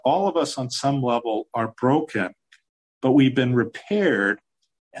All of us on some level are broken, but we've been repaired.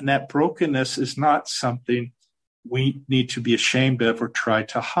 And that brokenness is not something we need to be ashamed of or try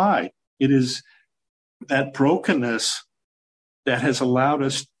to hide. It is that brokenness that has allowed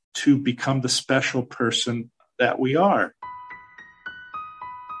us to become the special person that we are.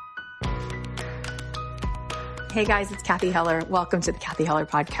 Hey guys, it's Kathy Heller. Welcome to the Kathy Heller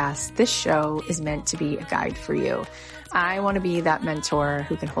podcast. This show is meant to be a guide for you. I want to be that mentor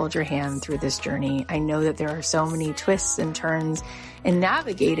who can hold your hand through this journey. I know that there are so many twists and turns in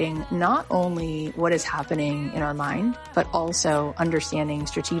navigating not only what is happening in our mind, but also understanding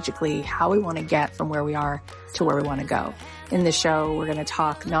strategically how we want to get from where we are to where we want to go. In this show, we're going to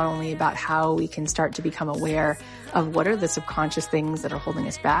talk not only about how we can start to become aware of what are the subconscious things that are holding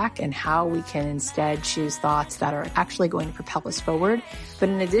us back and how we can instead choose thoughts that are actually going to propel us forward. But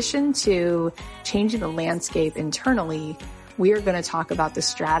in addition to changing the landscape internally, we are going to talk about the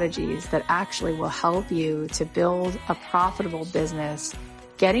strategies that actually will help you to build a profitable business,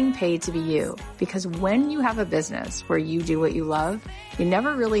 getting paid to be you. Because when you have a business where you do what you love, you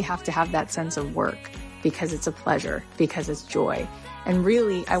never really have to have that sense of work because it's a pleasure, because it's joy. And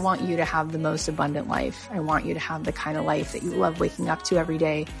really, I want you to have the most abundant life. I want you to have the kind of life that you love waking up to every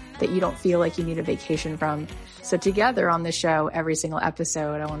day, that you don't feel like you need a vacation from. So together on the show, every single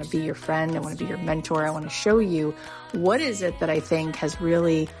episode, I want to be your friend. I want to be your mentor. I want to show you what is it that I think has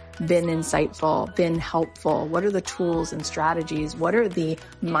really been insightful, been helpful. What are the tools and strategies? What are the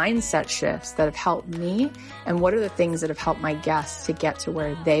mindset shifts that have helped me? And what are the things that have helped my guests to get to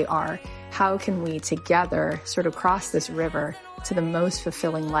where they are? How can we together sort of cross this river to the most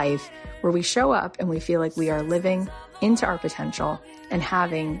fulfilling life where we show up and we feel like we are living into our potential and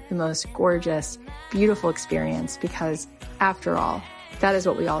having the most gorgeous, beautiful experience? Because after all, that is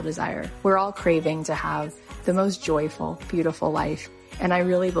what we all desire. We're all craving to have the most joyful, beautiful life. And I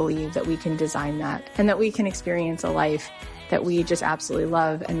really believe that we can design that and that we can experience a life that we just absolutely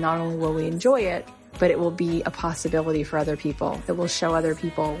love. And not only will we enjoy it, but it will be a possibility for other people. That will show other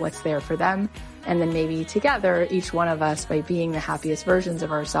people what's there for them. And then maybe together, each one of us, by being the happiest versions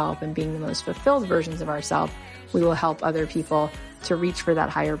of ourselves and being the most fulfilled versions of ourselves, we will help other people to reach for that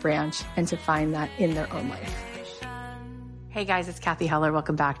higher branch and to find that in their own life. Hey guys, it's Kathy Heller.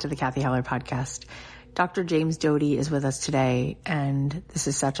 Welcome back to the Kathy Heller podcast. Dr. James Doty is with us today, and this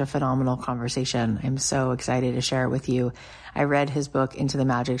is such a phenomenal conversation. I'm so excited to share it with you. I read his book, Into the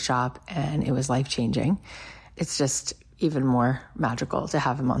Magic Shop, and it was life-changing. It's just even more magical to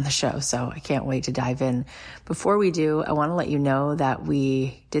have him on the show, so I can't wait to dive in. Before we do, I want to let you know that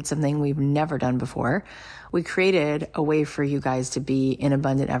we did something we've never done before. We created a way for you guys to be in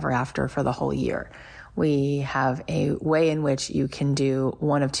Abundant Ever After for the whole year. We have a way in which you can do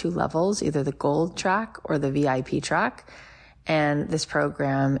one of two levels, either the gold track or the VIP track. And this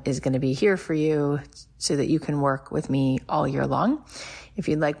program is going to be here for you so that you can work with me all year long. If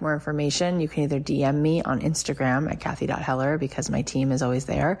you'd like more information, you can either DM me on Instagram at Kathy.Heller because my team is always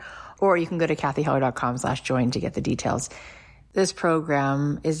there, or you can go to kathyheller.com/join to get the details. This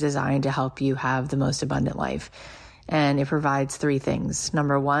program is designed to help you have the most abundant life. And it provides three things.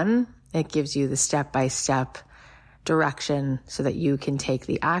 Number one, it gives you the step-by-step direction so that you can take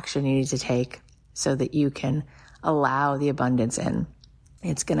the action you need to take so that you can allow the abundance in.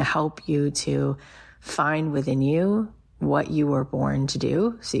 It's going to help you to find within you what you were born to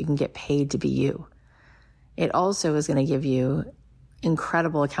do so you can get paid to be you. It also is going to give you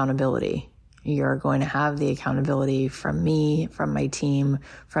incredible accountability. You're going to have the accountability from me, from my team,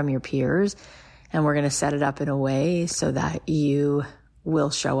 from your peers, and we're going to set it up in a way so that you will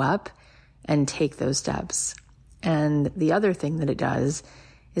show up and take those steps. And the other thing that it does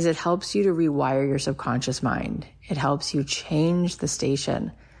is it helps you to rewire your subconscious mind. It helps you change the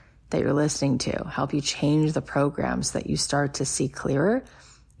station that you're listening to, help you change the programs so that you start to see clearer,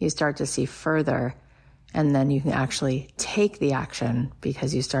 you start to see further, and then you can actually take the action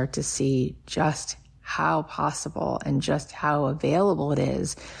because you start to see just how possible and just how available it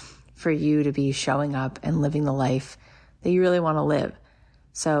is for you to be showing up and living the life that you really want to live.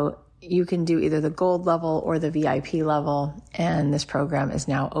 So you can do either the gold level or the VIP level. And this program is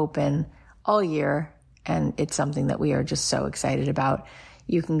now open all year. And it's something that we are just so excited about.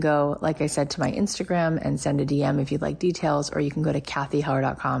 You can go, like I said, to my Instagram and send a DM if you'd like details, or you can go to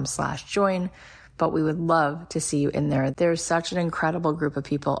kathyheller.com/join. But we would love to see you in there. There's such an incredible group of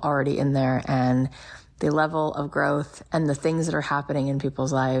people already in there, and the level of growth and the things that are happening in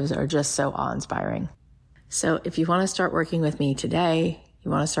people's lives are just so awe-inspiring. So if you want to start working with me today, you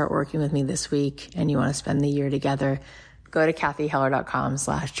want to start working with me this week, and you want to spend the year together, go to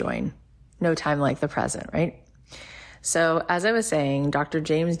kathyheller.com/join. No time like the present, right? So as I was saying, Dr.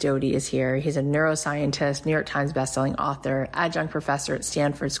 James Doty is here. He's a neuroscientist, New York Times bestselling author, adjunct professor at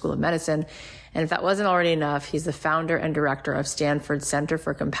Stanford School of Medicine. And if that wasn't already enough, he's the founder and director of Stanford Center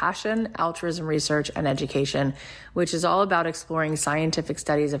for Compassion, Altruism Research, and Education, which is all about exploring scientific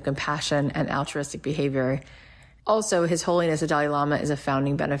studies of compassion and altruistic behavior. Also, His Holiness the Dalai Lama is a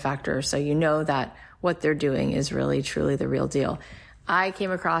founding benefactor, so you know that what they're doing is really, truly the real deal. I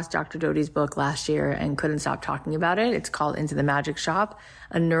came across Dr. Doty's book last year and couldn't stop talking about it. It's called Into the Magic Shop,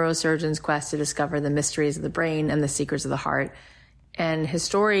 a neurosurgeon's quest to discover the mysteries of the brain and the secrets of the heart. And his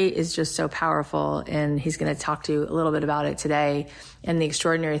story is just so powerful, and he's going to talk to you a little bit about it today and the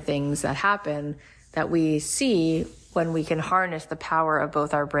extraordinary things that happen that we see when we can harness the power of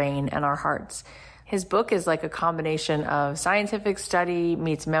both our brain and our hearts. His book is like a combination of scientific study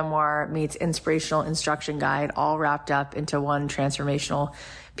meets memoir meets inspirational instruction guide, all wrapped up into one transformational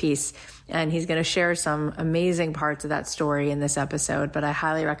piece. And he's going to share some amazing parts of that story in this episode, but I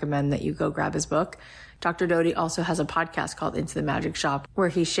highly recommend that you go grab his book. Dr. Doty also has a podcast called Into the Magic Shop, where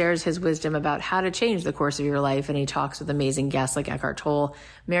he shares his wisdom about how to change the course of your life. And he talks with amazing guests like Eckhart Tolle,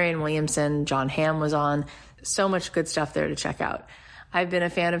 Marianne Williamson, John Hamm was on. So much good stuff there to check out. I've been a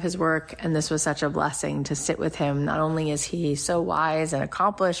fan of his work, and this was such a blessing to sit with him. Not only is he so wise and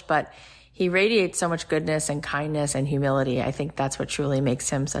accomplished, but he radiates so much goodness and kindness and humility. I think that's what truly makes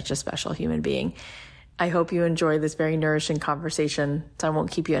him such a special human being. I hope you enjoy this very nourishing conversation, so I won't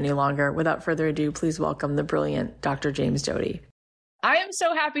keep you any longer. Without further ado, please welcome the brilliant Dr. James Doty. I am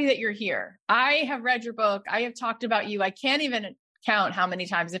so happy that you're here. I have read your book. I have talked about you. I can't even count how many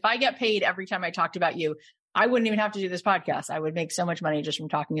times. If I get paid every time I talked about you, I wouldn't even have to do this podcast. I would make so much money just from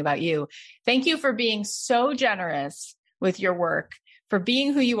talking about you. Thank you for being so generous with your work, for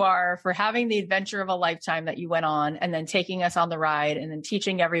being who you are, for having the adventure of a lifetime that you went on, and then taking us on the ride and then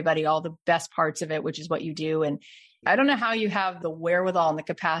teaching everybody all the best parts of it, which is what you do. And I don't know how you have the wherewithal and the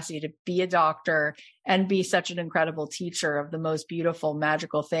capacity to be a doctor and be such an incredible teacher of the most beautiful,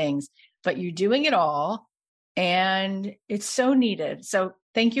 magical things, but you're doing it all. And it's so needed. So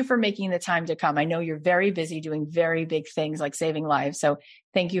thank you for making the time to come. I know you're very busy doing very big things like saving lives. So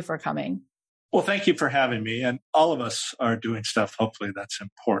thank you for coming. Well, thank you for having me. And all of us are doing stuff, hopefully, that's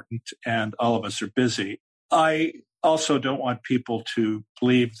important. And all of us are busy. I also don't want people to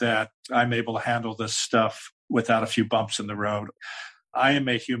believe that I'm able to handle this stuff without a few bumps in the road. I am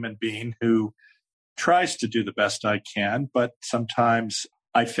a human being who tries to do the best I can, but sometimes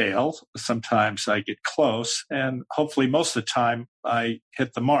I fail. Sometimes I get close, and hopefully most of the time I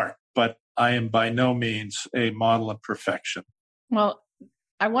hit the mark, but I am by no means a model of perfection. Well,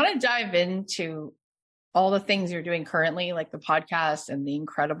 I want to dive into all the things you're doing currently, like the podcast and the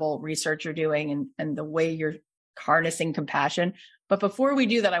incredible research you're doing and the way you're harnessing compassion. But before we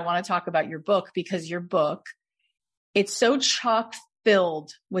do that, I want to talk about your book, because your book, it's so chock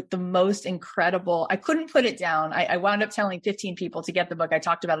filled with the most incredible, I couldn't put it down. I wound up telling 15 people to get the book. I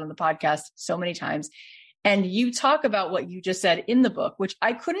talked about it on the podcast so many times. And you talk about what you just said in the book, which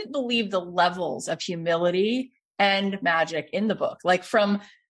I couldn't believe the levels of humility and magic in the book, like from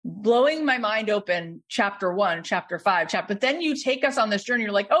blowing my mind open, chapter 1, chapter 5, but then you take us on this journey.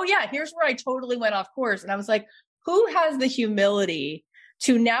 You're like, oh yeah, here's where I totally went off course. And I was like, who has the humility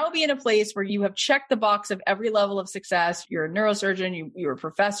to now be in a place where you have checked the box of every level of success? You're a neurosurgeon, you're a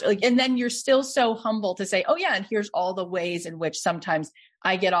professor, and then you're still so humble to say, oh yeah, and here's all the ways in which sometimes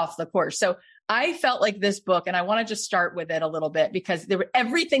I get off the course. So I felt like this book, and I want to just start with it a little bit, because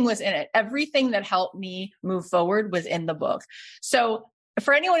everything was in it. Everything that helped me move forward was in the book. So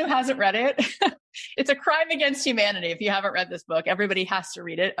for anyone who hasn't read it, it's a crime against humanity. If you haven't read this book, everybody has to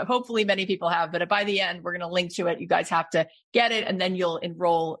read it. Hopefully many people have, but by the end, we're going to link to it. You guys have to get it, and then you'll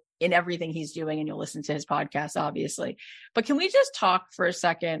enroll in everything he's doing, and you'll listen to his podcast, obviously. But can we just talk for a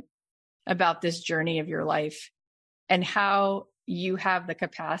second about this journey of your life and how you have the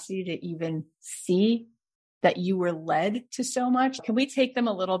capacity to even see that you were led to so much? Can we take them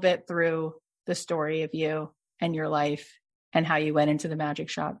a little bit through the story of you and your life and how you went into the magic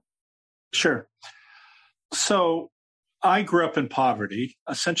shop? Sure. So I grew up in poverty.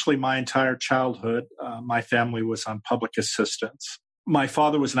 Essentially, my entire childhood, my family was on public assistance. My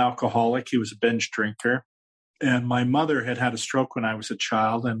father was an alcoholic. He was a binge drinker. And my mother had had a stroke when I was a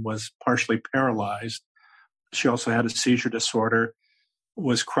child and was partially paralyzed. She also had a seizure disorder,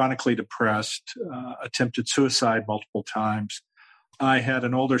 was chronically depressed, attempted suicide multiple times. I had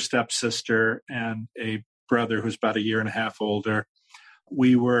an older stepsister and a brother who's about a year and a half older.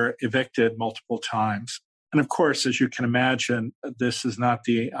 We were evicted multiple times. And of course, as you can imagine, this is not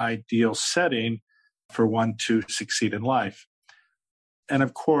the ideal setting for one to succeed in life. And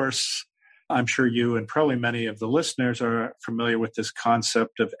of course, I'm sure you and probably many of the listeners are familiar with this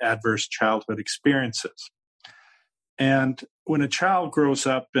concept of adverse childhood experiences. And when a child grows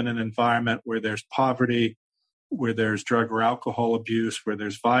up in an environment where there's poverty, where there's drug or alcohol abuse, where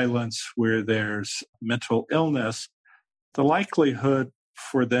there's violence, where there's mental illness, the likelihood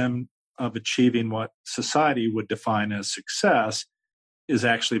for them of achieving what society would define as success is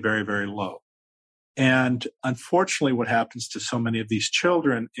actually very, very low. And unfortunately, what happens to so many of these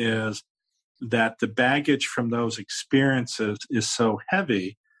children is that the baggage from those experiences is so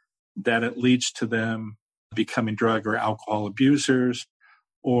heavy that it leads to them becoming drug or alcohol abusers,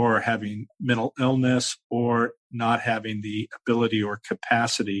 or having mental illness, or not having the ability or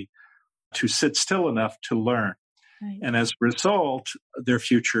capacity to sit still enough to learn. Right. And as a result, their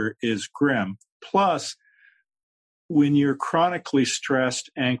future is grim. Plus, when you're chronically stressed,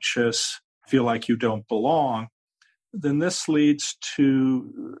 anxious, feel like you don't belong, then this leads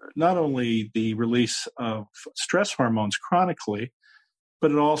to not only the release of stress hormones chronically,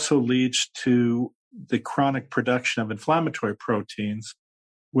 but it also leads to the chronic production of inflammatory proteins,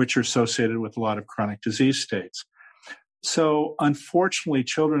 which are associated with a lot of chronic disease states. So unfortunately,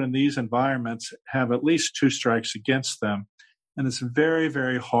 children in these environments have at least two strikes against them, and it's very,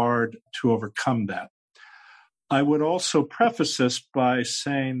 very hard to overcome that. I would also preface this by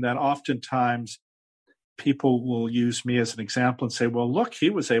saying that oftentimes people will use me as an example and say, well, look, he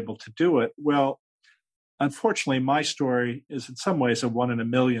was able to do it. Well, unfortunately, my story is in some ways a 1 in a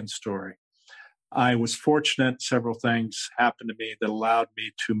million story. I was fortunate. Several things happened to me that allowed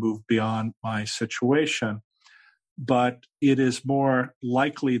me to move beyond my situation. But it is more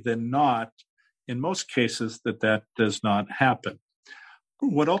likely than not, in most cases, that does not happen.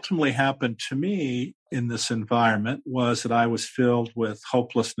 What ultimately happened to me in this environment was that I was filled with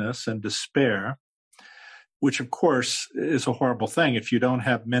hopelessness and despair, which, of course, is a horrible thing. If you don't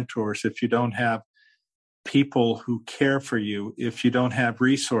have mentors, if you don't have people who care for you, if you don't have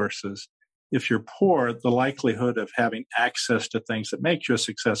resources, if you're poor, the likelihood of having access to things that make you a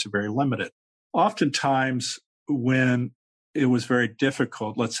success are very limited. Oftentimes, when it was very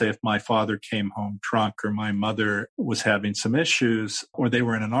difficult, let's say if my father came home drunk or my mother was having some issues or they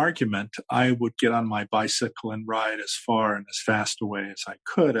were in an argument, I would get on my bicycle and ride as far and as fast away as I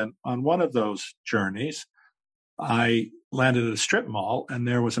could. And on one of those journeys, I landed at a strip mall and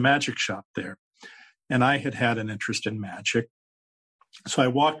there was a magic shop there. And I had an interest in magic. So I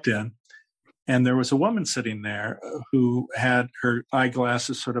walked in. And there was a woman sitting there who had her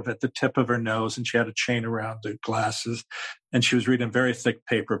eyeglasses sort of at the tip of her nose, and she had a chain around the glasses, and she was reading a very thick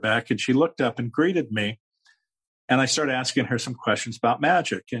paperback, and she looked up and greeted me. And I started asking her some questions about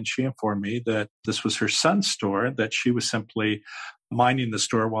magic, and she informed me that this was her son's store, that she was simply minding the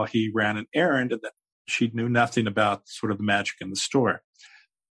store while he ran an errand, and that she knew nothing about sort of the magic in the store.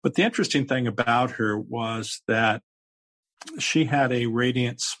 But the interesting thing about her was that she had a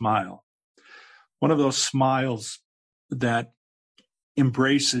radiant smile. One of those smiles that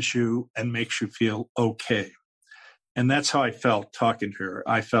embraces you and makes you feel okay. And that's how I felt talking to her.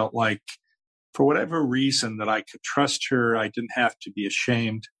 I felt like for whatever reason that I could trust her, I didn't have to be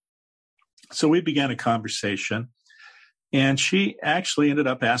ashamed. So we began a conversation, and she actually ended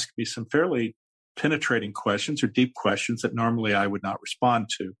up asking me some fairly penetrating questions or deep questions that normally I would not respond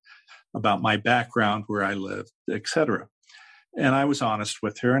to about my background, where I lived, etc. And I was honest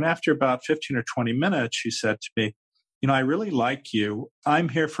with her. And after about 15 or 20 minutes, she said to me, I really like you. I'm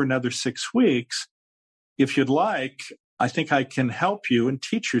here for another 6 weeks. If you'd like, I think I can help you and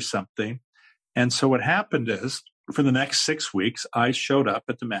teach you something. And so what happened is, for the next 6 weeks, I showed up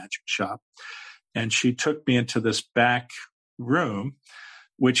at the magic shop, and she took me into this back room,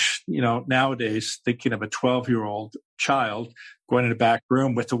 which, nowadays, thinking of a 12-year-old child going in a back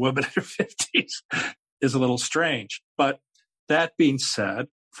room with a woman in her 50s is a little strange. But that being said,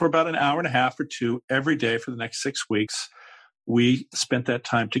 for about an hour and a half or two every day for the next 6 weeks, we spent that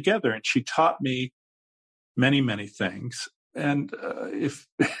time together. And she taught me many, many things. And if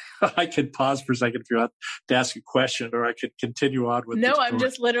I could pause for a second if you want to ask a question, or I could continue on with No, I'm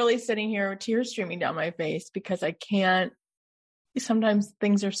just literally sitting here with tears streaming down my face because I can't. Sometimes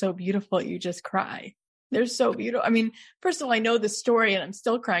things are so beautiful, you just cry. They're so beautiful. I mean, first of all, I know the story and I'm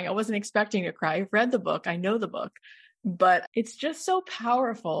still crying. I wasn't expecting to cry. I've read the book. I know the book. But it's just so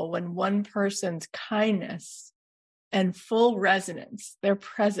powerful when one person's kindness and full resonance, their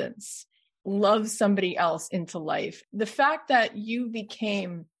presence, loves somebody else into life. The fact that you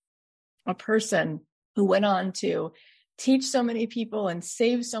became a person who went on to teach so many people and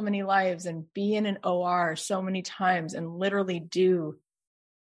save so many lives and be in an OR so many times and literally do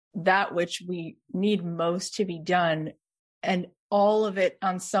that which we need most to be done, and all of it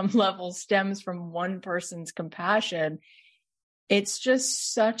on some level stems from one person's compassion. It's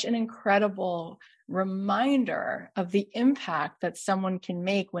just such an incredible reminder of the impact that someone can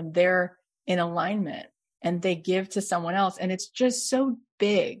make when they're in alignment and they give to someone else. And it's just so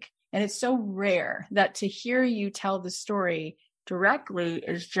big and it's so rare that to hear you tell the story directly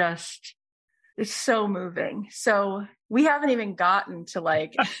is just, it's so moving. So we haven't even gotten to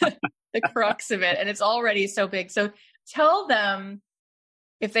like the crux of it, and it's already so big. So tell them,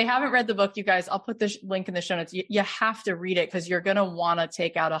 if they haven't read the book, you guys, I'll put the link in the show notes. You have to read it because you're going to want to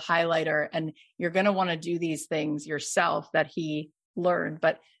take out a highlighter and you're going to want to do these things yourself that he learned.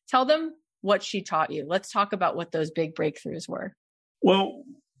 But tell them what she taught you. Let's talk about what those big breakthroughs were. Well,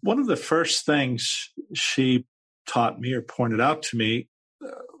 one of the first things she taught me or pointed out to me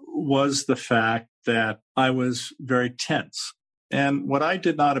was the fact that I was very tense. And what I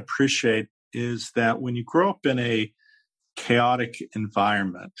did not appreciate is that when you grow up in a chaotic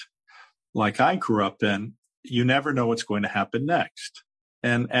environment like I grew up in, you never know what's going to happen next.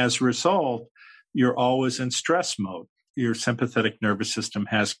 And as a result, you're always in stress mode. Your sympathetic nervous system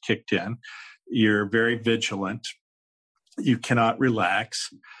has kicked in. You're very vigilant. You cannot relax.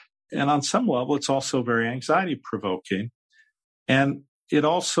 And on some level, it's also very anxiety provoking. And it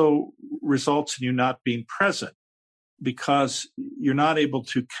also results in you not being present because you're not able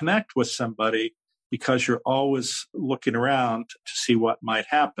to connect with somebody because you're always looking around to see what might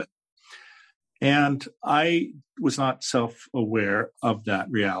happen. And I was not self-aware of that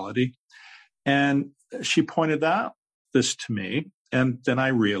reality. And she pointed out this to me, and then I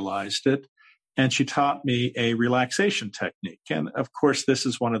realized it. And she taught me a relaxation technique. And of course, this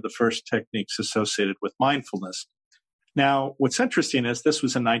is one of the first techniques associated with mindfulness. Now, what's interesting is this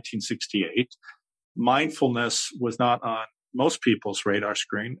was in 1968. Mindfulness was not on most people's radar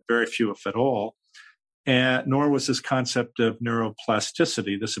screen, very few, if at all. And nor was this concept of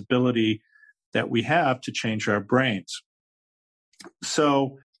neuroplasticity, this ability that we have to change our brains.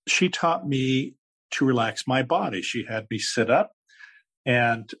 So she taught me to relax my body. She had me sit up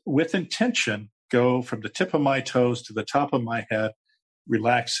and with intention go from the tip of my toes to the top of my head,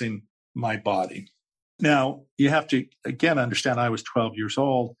 relaxing my body. Now, you have to, again, understand I was 12 years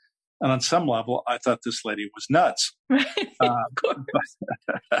old. And on some level, I thought this lady was nuts.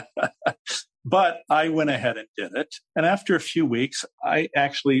 But I went ahead and did it. And after a few weeks, I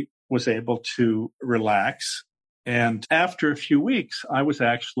actually was able to relax. And after a few weeks, I was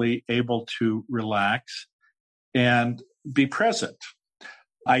actually able to relax and be present.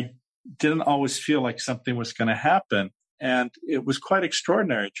 I didn't always feel like something was going to happen. And it was quite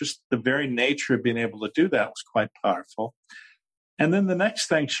extraordinary. Just the very nature of being able to do that was quite powerful. And then the next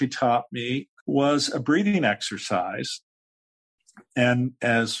thing she taught me was a breathing exercise. And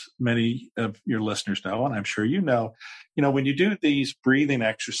as many of your listeners know, and I'm sure you know, when you do these breathing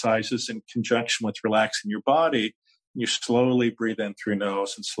exercises in conjunction with relaxing your body, you slowly breathe in through your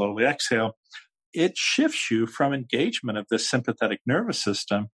nose and slowly exhale, it shifts you from engagement of the sympathetic nervous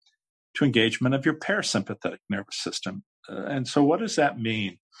system to engagement of your parasympathetic nervous system. And so what does that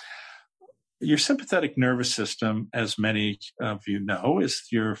mean? Your sympathetic nervous system, as many of you know, is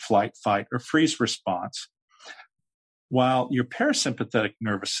your flight, fight, or freeze response. While your parasympathetic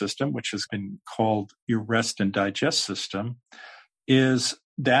nervous system, which has been called your rest and digest system, is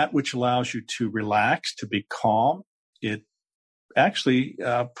that which allows you to relax, to be calm. It actually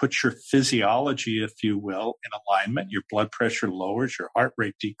puts your physiology, if you will, in alignment. Your blood pressure lowers, your heart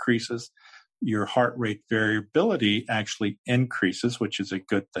rate decreases, your heart rate variability actually increases, which is a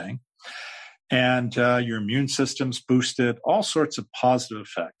good thing. And your immune system's boosted, all sorts of positive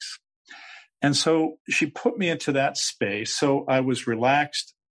effects. And so she put me into that space. So I was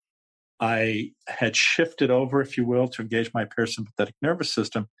relaxed. I had shifted over, if you will, to engage my parasympathetic nervous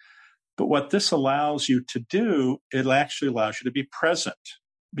system. But what this allows you to do, it actually allows you to be present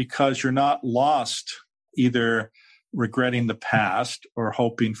because you're not lost either regretting the past or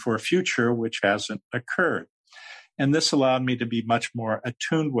hoping for a future which hasn't occurred. And this allowed me to be much more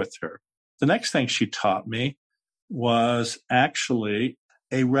attuned with her. The next thing she taught me was actually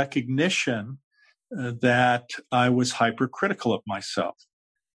a recognition that I was hypercritical of myself.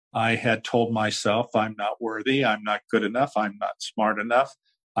 I had told myself I'm not worthy, I'm not good enough, I'm not smart enough,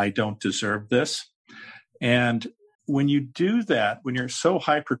 I don't deserve this. And when you do that, when you're so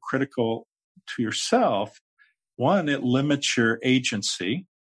hypercritical to yourself, one, it limits your agency,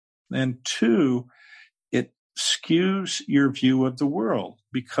 and two, it skews your view of the world.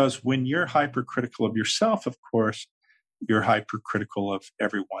 Because when you're hypercritical of yourself, of course, you're hypercritical of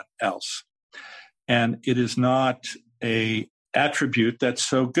everyone else. And it is not an attribute that's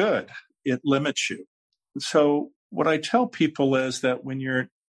so good. It limits you. So what I tell people is that when you're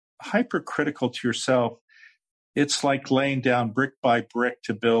hypercritical to yourself, it's like laying down brick by brick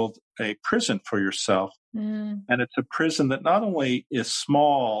to build a prison for yourself. Mm. And it's a prison that not only is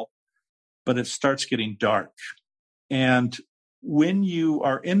small, but it starts getting dark. And when you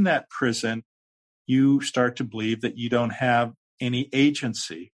are in that prison, you start to believe that you don't have any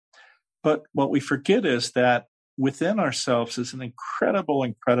agency. But what we forget is that within ourselves is an incredible,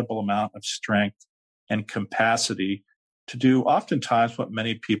 incredible amount of strength and capacity to do oftentimes what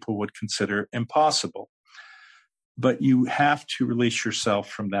many people would consider impossible. But you have to release yourself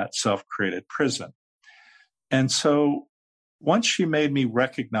from that self-created prison. And so once she made me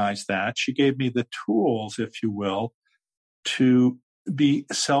recognize that, she gave me the tools, if you will, to be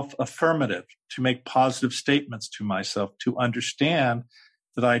self-affirmative, to make positive statements to myself, to understand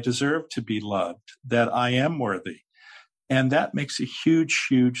that I deserve to be loved, that I am worthy. And that makes a huge,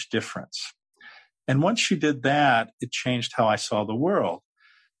 huge difference. And once she did that, it changed how I saw the world.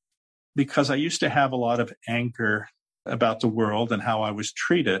 Because I used to have a lot of anger about the world and how I was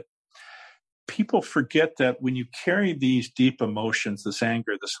treated. People forget that when you carry these deep emotions, this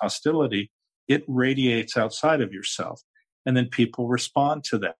anger, this hostility, it radiates outside of yourself. And then people respond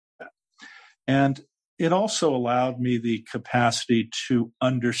to that. And it also allowed me the capacity to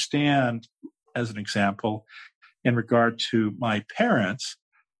understand, as an example, in regard to my parents,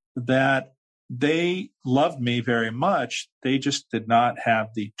 that they loved me very much. They just did not have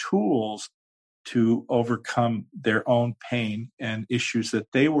the tools to overcome their own pain and issues that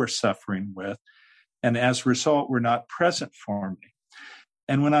they were suffering with. And as a result, were not present for me.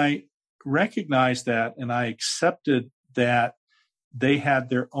 And when I recognized that and I accepted that they had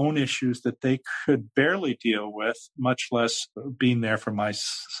their own issues that they could barely deal with, much less being there for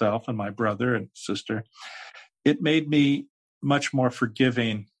myself and my brother and sister, it made me much more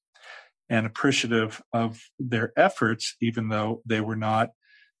forgiving and appreciative of their efforts, even though they were not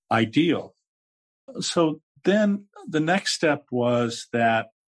ideal. So then the next step was that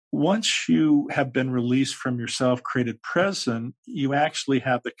once you have been released from your self-created prison, you actually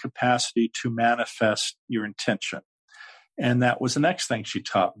have the capacity to manifest your intention. And that was the next thing she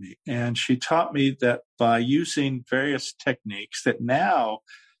taught me. And she taught me that by using various techniques that now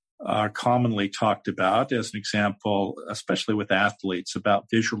are commonly talked about, as an example, especially with athletes, about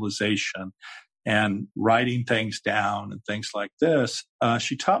visualization and writing things down and things like this,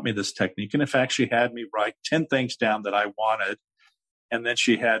 she taught me this technique. And in fact, she had me write 10 things down that I wanted. And then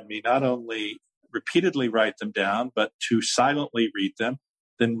she had me not only repeatedly write them down, but to silently read them,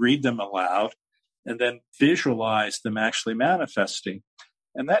 then read them aloud, and then visualize them actually manifesting.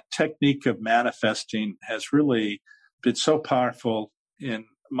 And that technique of manifesting has really been so powerful in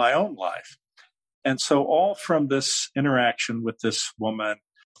my own life. And so all from this interaction with this woman,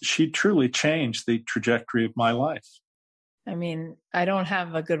 she truly changed the trajectory of my life. I mean, I don't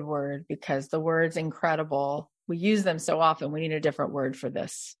have a good word because the word's incredible. We use them so often. We need a different word for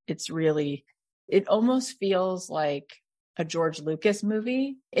this. It almost feels like a George Lucas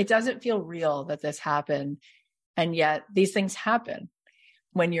movie. It doesn't feel real that this happened. And yet these things happen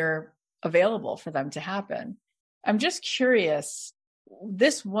when you're available for them to happen. I'm just curious,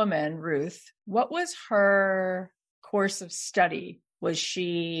 this woman, Ruth, what was her course of study? Was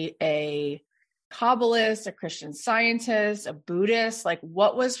she a Kabbalist, a Christian Scientist, a Buddhist? Like,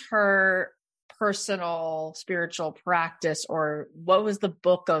 what was her personal spiritual practice, or what was the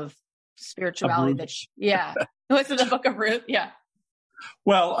book of spirituality that what's in the book of Ruth? Yeah.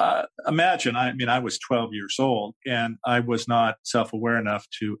 Well, imagine, I was 12 years old and I was not self-aware enough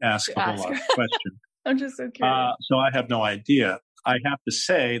to ask a whole lot of questions. I'm just so curious. So I have no idea. I have to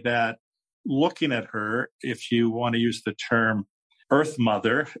say that looking at her, if you want to use the term Earth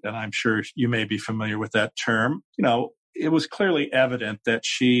Mother, and I'm sure you may be familiar with that term, it was clearly evident that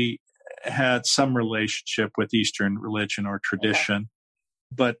she had some relationship with Eastern religion or tradition, okay.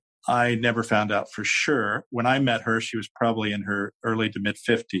 But I never found out for sure. When I met her, she was probably in her early to mid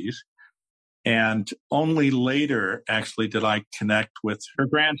 50s. And only later, actually, did I connect with her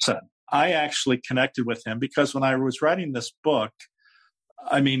grandson. I actually connected with him because when I was writing this book,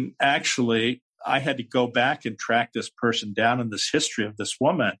 actually, I had to go back and track this person down in this history of this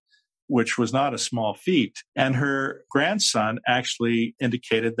woman, which was not a small feat. And her grandson actually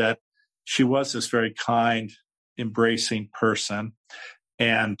indicated that she was this very kind, embracing person.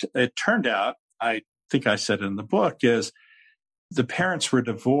 And it turned out, I think I said in the book, is the parents were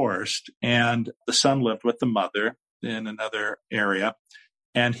divorced and the son lived with the mother in another area.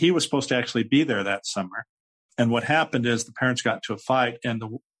 And he was supposed to actually be there that summer. And what happened is the parents got into a fight and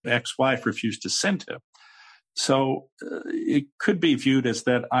the ex-wife refused to send him. So it could be viewed as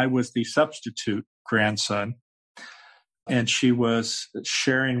that I was the substitute grandson. And she was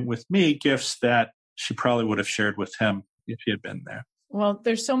sharing with me gifts that she probably would have shared with him if he had been there. Well,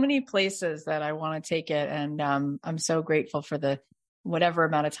 there's so many places that I want to take it. And I'm so grateful for the whatever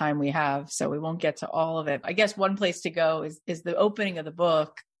amount of time we have. So we won't get to all of it. I guess one place to go is the opening of the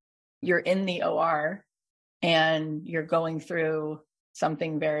book. You're in the OR and you're going through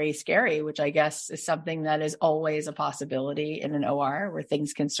something very scary, which I guess is something that is always a possibility in an OR where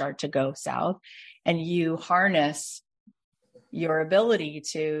things can start to go south. And you harness your ability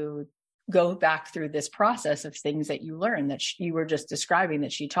to go back through this process of things that you learned that you were just describing,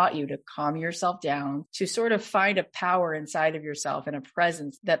 that she taught you to calm yourself down, to sort of find a power inside of yourself and a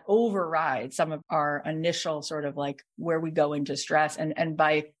presence that overrides some of our initial sort of like where we go into stress. And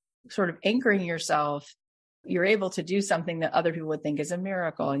by sort of anchoring yourself, you're able to do something that other people would think is a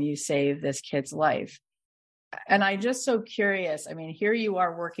miracle, and you save this kid's life. And I'm just so curious. I mean, here you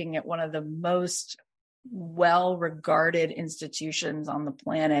are working at one of the most well-regarded institutions on the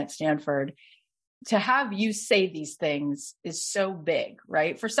planet, Stanford. To have you say these things is so big,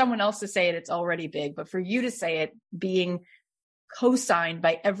 right? For someone else to say it, it's already big. But for you to say it, being co-signed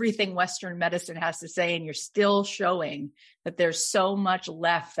by everything Western medicine has to say, and you're still showing that there's so much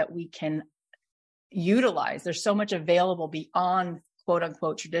left that we can utilize. There's so much available beyond quote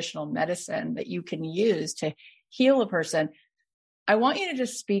unquote traditional medicine that you can use to heal a person. I want you to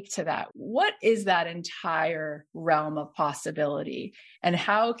just speak to that. What is that entire realm of possibility? And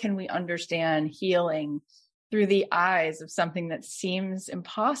how can we understand healing through the eyes of something that seems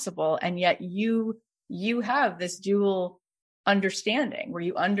impossible? And yet you have this dual understanding where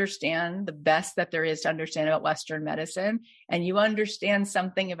you understand the best that there is to understand about Western medicine, and you understand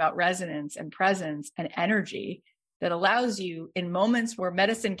something about resonance and presence and energy that allows you, in moments where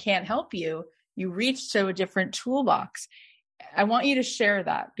medicine can't help you, you reach to a different toolbox. I want you to share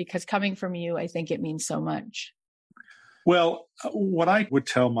that, because coming from you, I think it means so much. Well, what I would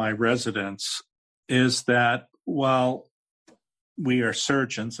tell my residents is that while we are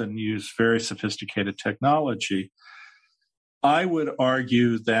surgeons and use very sophisticated technology, I would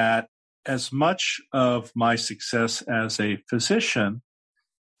argue that as much of my success as a physician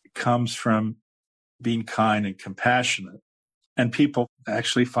comes from being kind and compassionate. And people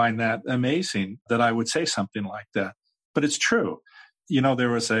actually find that amazing that I would say something like that. But it's true. You know, there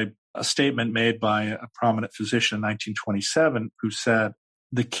was a statement made by a prominent physician in 1927 who said,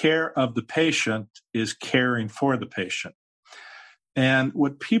 the care of the patient is caring for the patient. And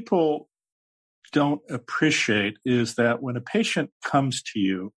what people don't appreciate is that when a patient comes to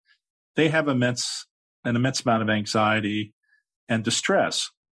you, they have an immense amount of anxiety and distress.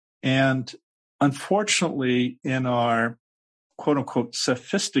 And unfortunately, in our quote unquote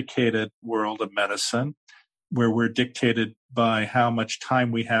sophisticated world of medicine, where we're dictated by how much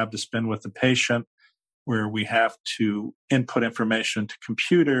time we have to spend with the patient, where we have to input information to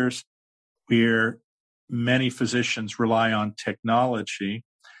computers, where many physicians rely on technology.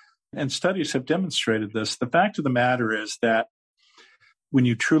 And studies have demonstrated this. The fact of the matter is that when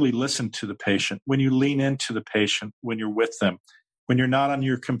you truly listen to the patient, when you lean into the patient, when you're with them, when you're not on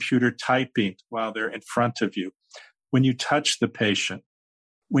your computer typing while they're in front of you, when you touch the patient,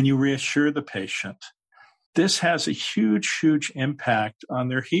 when you reassure the patient, this has a huge, huge impact on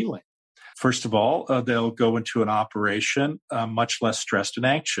their healing. First of all, they'll go into an operation much less stressed and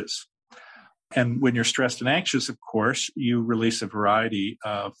anxious. And when you're stressed and anxious, of course, you release a variety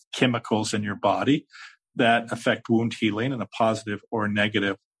of chemicals in your body that affect wound healing in a positive or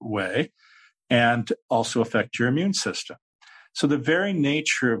negative way, and also affect your immune system. So the very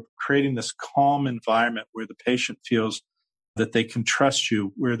nature of creating this calm environment where the patient feels that they can trust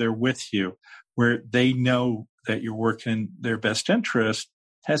you, where they're with you, where they know that you're working in their best interest,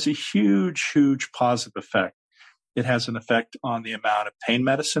 has a huge, huge positive effect. It has an effect on the amount of pain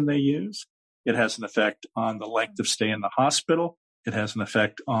medicine they use. It has an effect on the length of stay in the hospital. It has an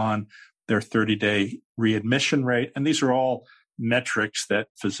effect on their 30-day readmission rate. And these are all metrics that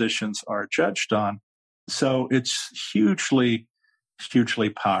physicians are judged on. So it's hugely, hugely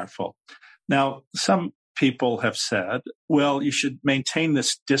powerful. Now, some people have said, well, you should maintain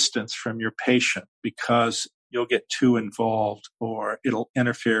this distance from your patient because you'll get too involved or it'll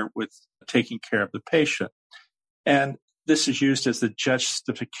interfere with taking care of the patient. And this is used as the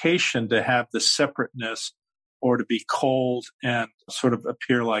justification to have the separateness or to be cold and sort of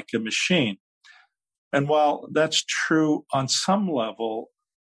appear like a machine. And while that's true on some level,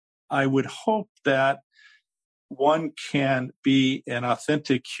 I would hope that one can be an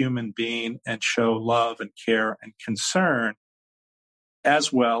authentic human being and show love and care and concern,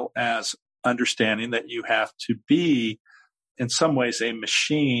 as well as understanding that you have to be in some ways, a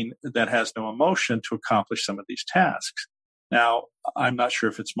machine that has no emotion to accomplish some of these tasks. Now, I'm not sure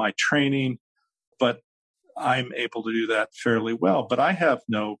if it's my training, but I'm able to do that fairly well. But I have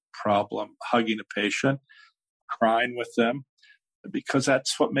no problem hugging a patient, crying with them, because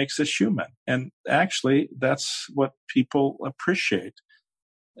that's what makes us human. And actually, that's what people appreciate.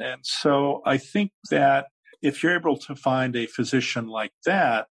 And so I think that if you're able to find a physician like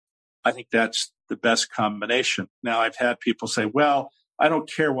that, I think that's the best combination. Now, I've had people say, well, I don't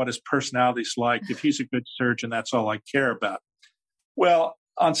care what his personality's like. If he's a good surgeon, that's all I care about. Well,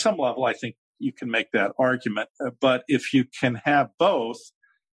 on some level, I think you can make that argument. But if you can have both,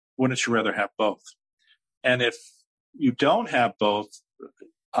 wouldn't you rather have both? And if you don't have both,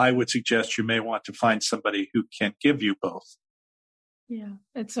 I would suggest you may want to find somebody who can give you both. Yeah,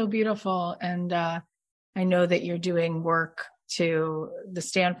 it's so beautiful. And I know that you're doing work to the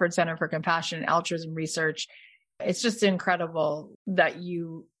Stanford Center for Compassion and Altruism Research. It's just incredible that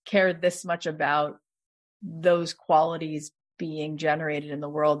you care this much about those qualities being generated in the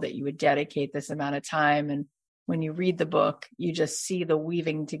world, that you would dedicate this amount of time. And when you read the book, you just see the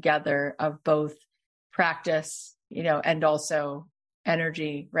weaving together of both practice, and also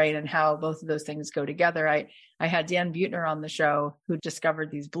energy, right? And how both of those things go together. I had Dan Buettner on the show who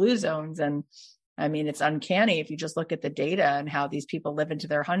discovered these blue zones. And I mean, it's uncanny if you just look at the data and how these people live into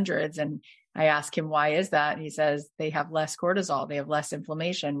their hundreds. And I ask him, why is that? And he says, they have less cortisol. They have less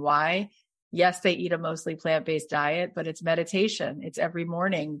inflammation. Why? Yes, they eat a mostly plant-based diet, but it's meditation. It's every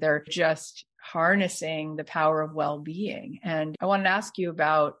morning. They're just harnessing the power of well-being. And I wanted to ask you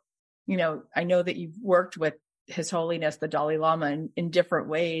about, I know that you've worked with His Holiness, the Dalai Lama, in different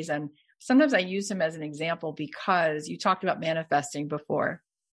ways. And sometimes I use him as an example because you talked about manifesting before.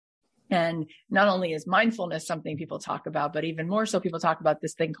 And not only is mindfulness something people talk about, but even more so people talk about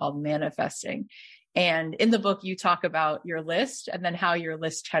this thing called manifesting. And in the book, you talk about your list and then how your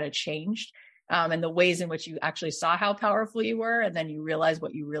list kind of changed and the ways in which you actually saw how powerful you were. And then you realized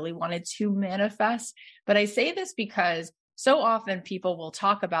what you really wanted to manifest. But I say this because so often people will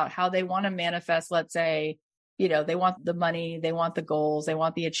talk about how they want to manifest, let's say, they want the money, they want the goals, they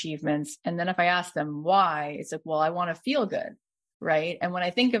want the achievements. And then if I ask them why, it's like, well, I want to feel good. Right. And when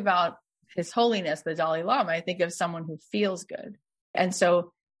I think about His Holiness, the Dalai Lama, I think of someone who feels good. And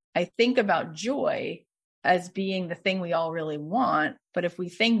so I think about joy as being the thing we all really want. But if we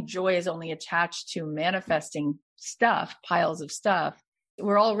think joy is only attached to manifesting stuff, piles of stuff,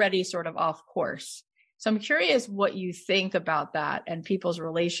 we're already sort of off course. So I'm curious what you think about that and people's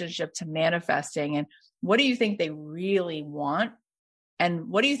relationship to manifesting, and what do you think they really want? And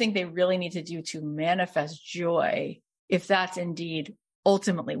what do you think they really need to do to manifest joy, if that's indeed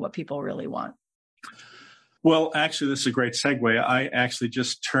ultimately what people really want? Well, actually, this is a great segue. I actually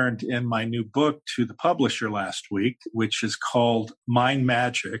just turned in my new book to the publisher last week, which is called Mind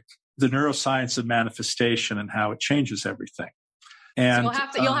Magic, The Neuroscience of Manifestation and How It Changes Everything. And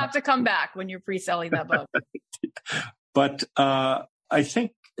so you'll have to come back when you're pre-selling that book. But I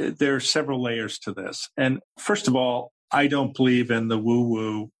think there are several layers to this. And first of all, I don't believe in the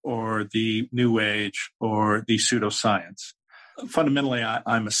woo-woo or the new age or the pseudoscience. Fundamentally,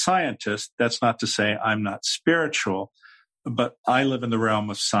 I'm a scientist. That's not to say I'm not spiritual, but I live in the realm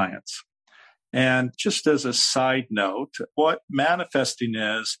of science. And just as a side note, what manifesting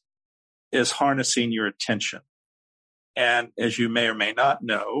is harnessing your attention. And as you may or may not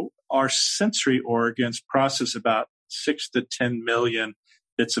know, our sensory organs process about 6 to 10 million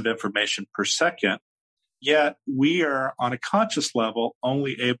bits of information per second. Yet we are on a conscious level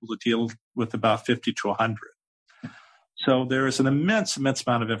only able to deal with about 50 to 100. So there is an immense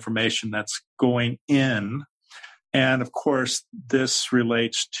amount of information that's going in. And of course, this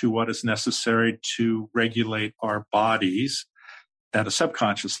relates to what is necessary to regulate our bodies at a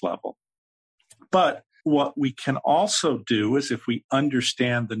subconscious level. But what we can also do is, if we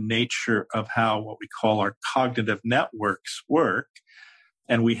understand the nature of how what we call our cognitive networks work,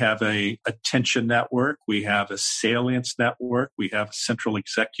 and we have a attention network, we have a salience network, we have a central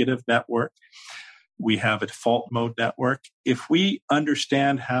executive network, we have a default mode network. If we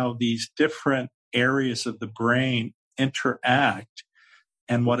understand how these different areas of the brain interact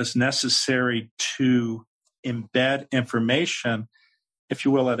and what is necessary to embed information, if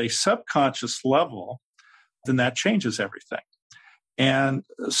you will, at a subconscious level, then that changes everything. And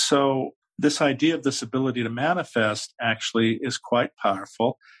so this idea of this ability to manifest actually is quite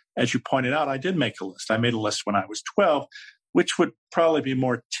powerful. As you pointed out, I did make a list. I made a list when I was 12, which would probably be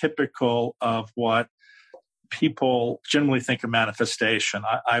more typical of what people generally think of manifestation.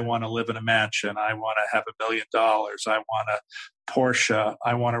 I want to live in a mansion. I want to have $1 million. I want a Porsche.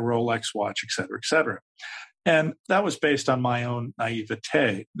 I want a Rolex watch, et cetera, et cetera. And that was based on my own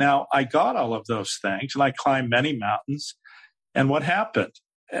naivete. Now, I got all of those things and I climbed many mountains. And what happened?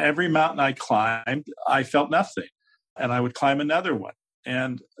 Every mountain I climbed, I felt nothing. And I would climb another one.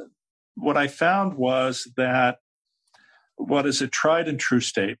 And what I found was that what is a tried and true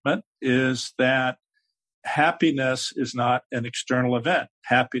statement is that happiness is not an external event.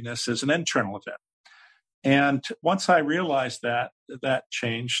 Happiness is an internal event. And once I realized that, that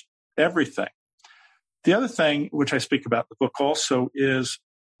changed everything. The other thing, which I speak about in the book also, is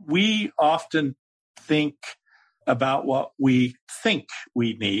we often think about what we think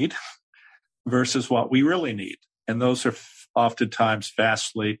we need versus what we really need. And those are oftentimes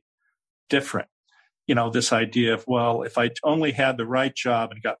vastly different. You know, this idea of, well, if I only had the right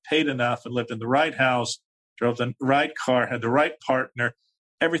job and got paid enough and lived in the right house, drove the right car, had the right partner,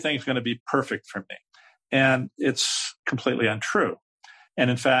 everything's going to be perfect for me. And it's completely untrue. And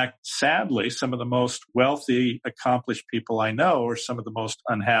in fact, sadly, some of the most wealthy, accomplished people I know are some of the most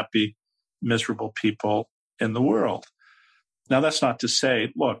unhappy, miserable people in the world. Now, that's not to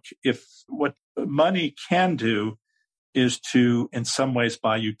say, look, if what money can do is to, in some ways,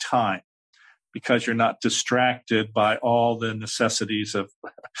 buy you time because you're not distracted by all the necessities of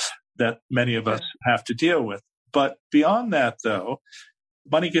that many of us have to deal with. But beyond that, though,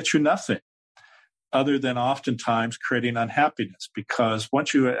 money gets you nothing other than oftentimes creating unhappiness, because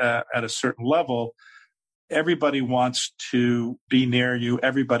once you're at a certain level, everybody wants to be near you.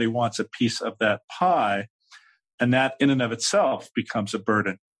 Everybody wants a piece of that pie. And that in and of itself becomes a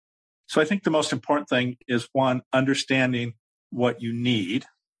burden. So I think the most important thing is, one, understanding what you need.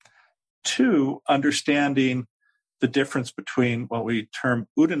 Two, understanding the difference between what we term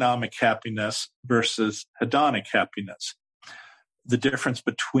eudaimonia happiness versus hedonic happiness. The difference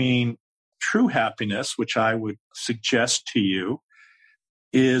between true happiness, which I would suggest to you,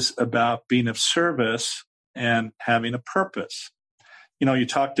 is about being of service and having a purpose. You know, you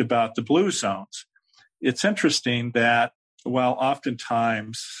talked about the blue zones. It's interesting that, well,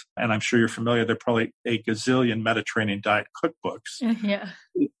 oftentimes, and I'm sure you're familiar, there are probably a gazillion Mediterranean diet cookbooks. Yeah.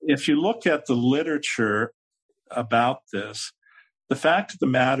 If you look at the literature about this, the fact of the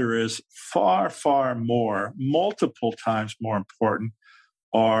matter is far, far more, multiple times more important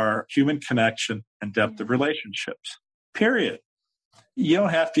are human connection and depth of relationships, period. You don't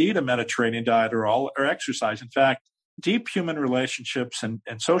have to eat a Mediterranean diet or exercise. In fact, deep human relationships and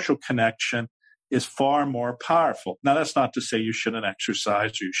social connection is far more powerful. Now, that's not to say you shouldn't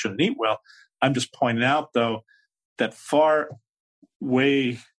exercise or you shouldn't eat well. I'm just pointing out, though, that far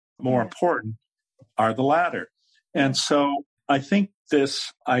way more important are the latter. And so I think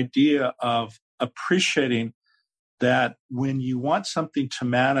this idea of appreciating that when you want something to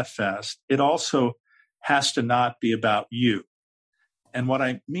manifest, it also has to not be about you. And what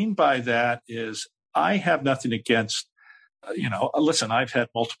I mean by that is I have nothing against, listen, I've had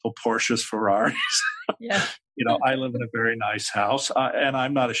multiple Porsches, Ferraris. Yeah. I live in a very nice house, and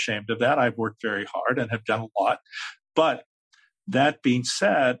I'm not ashamed of that. I've worked very hard and have done a lot. But that being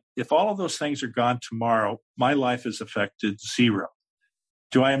said, if all of those things are gone tomorrow, my life is affected zero.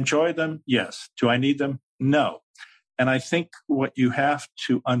 Do I enjoy them? Yes. Do I need them? No. And I think what you have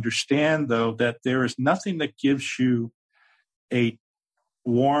to understand, though, that there is nothing that gives you a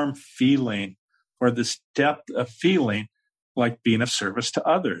warm feeling or this depth of feeling like being of service to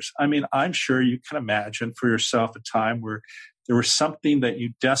others. I mean, I'm sure you can imagine for yourself a time where there was something that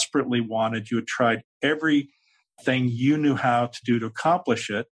you desperately wanted. You had tried everything you knew how to do to accomplish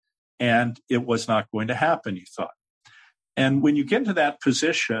it, and it was not going to happen, you thought. And when you get into that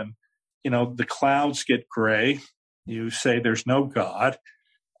position, the clouds get gray. You say, there's no God.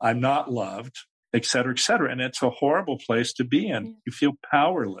 I'm not loved, et cetera, et cetera. And it's a horrible place to be in. You feel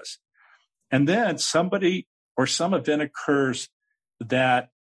powerless. And then somebody or some event occurs that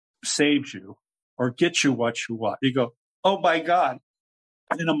saves you or gets you what you want. You go, oh my God.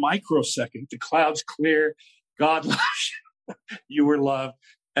 In a microsecond, the clouds clear. God loves you. You were loved.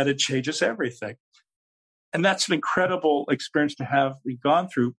 And it changes everything. And that's an incredible experience to have gone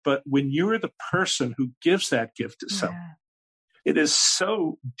through. But when you're the person who gives that gift to someone, it is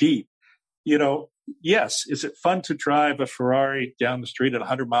so deep. Yes, is it fun to drive a Ferrari down the street at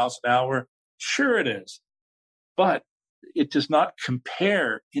 100 miles an hour? Sure it is. But it does not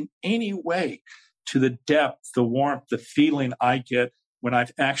compare in any way to the depth, the warmth, the feeling I get when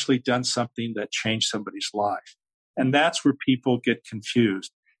I've actually done something that changed somebody's life. And that's where people get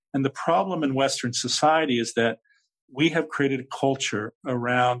confused. And the problem in Western society is that we have created a culture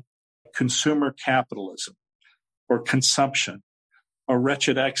around consumer capitalism or consumption or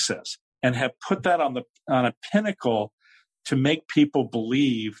wretched excess and have put that on a pinnacle to make people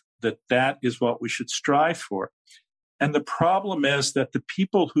believe that that is what we should strive for. And the problem is that the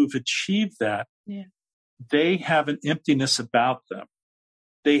people who've achieved that, they have an emptiness about them.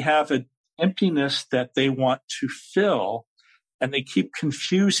 They have an emptiness that they want to fill, and they keep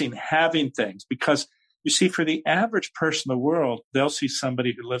confusing having things. Because you see, for the average person in the world, they'll see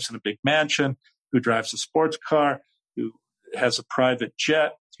somebody who lives in a big mansion, who drives a sports car, who has a private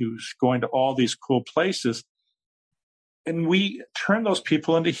jet, who's going to all these cool places. And we turn those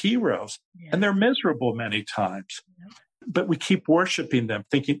people into heroes, and they're miserable many times. But we keep worshiping them,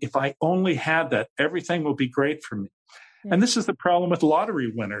 thinking, if I only had that, everything will be great for me. And this is the problem with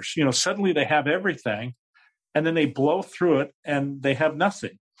lottery winners. Suddenly they have everything, and then they blow through it, and they have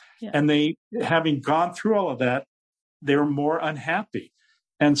nothing. And they, having gone through all of that, they're more unhappy.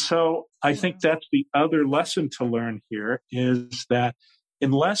 And so I think that's the other lesson to learn here, is that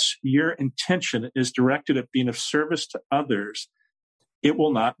unless your intention is directed at being of service to others, it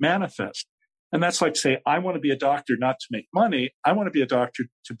will not manifest. And that's like say, I want to be a doctor not to make money. I want to be a doctor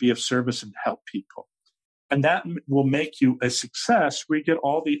to be of service and help people. And that will make you a success where you get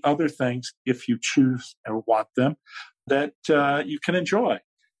all the other things, if you choose or want them, that you can enjoy.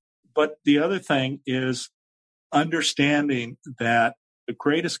 But the other thing is understanding that the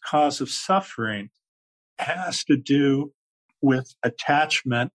greatest cause of suffering has to do with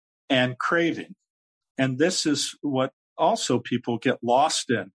attachment and craving. And this is what also people get lost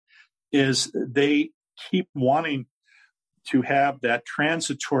in, is they keep wanting to have that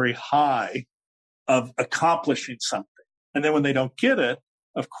transitory high of accomplishing something. And then when they don't get it,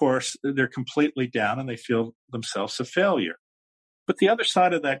 of course, they're completely down and they feel themselves a failure. But the other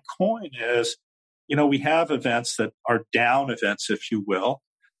side of that coin is, we have events that are down events, if you will.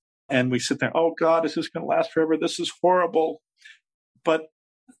 And we sit there, oh God, is this going to last forever? This is horrible. But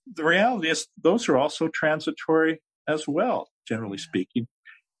the reality is those are also transitory as well, generally speaking.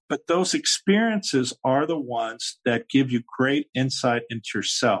 But those experiences are the ones that give you great insight into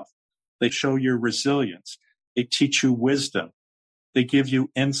yourself. They show your resilience. They teach you wisdom. They give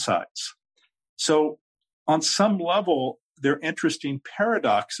you insights. So on some level, there are interesting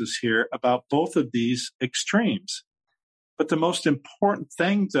paradoxes here about both of these extremes. But the most important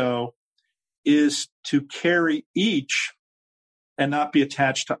thing, though, is to carry each and not be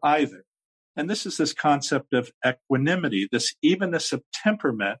attached to either. And this is this concept of equanimity, this evenness of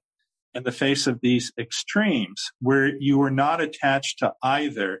temperament in the face of these extremes, where you are not attached to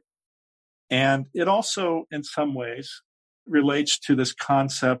either. And it also, in some ways, relates to this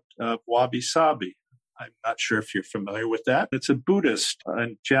concept of wabi-sabi. I'm not sure if you're familiar with that. It's a Buddhist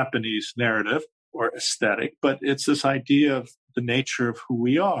and Japanese narrative or aesthetic, but it's this idea of the nature of who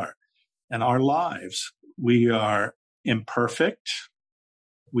we are and our lives. We are imperfect,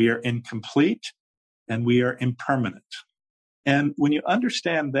 we are incomplete, and we are impermanent. And when you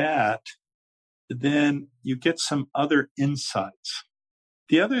understand that, then you get some other insights.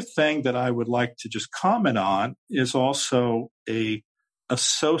 The other thing that I would like to just comment on is also a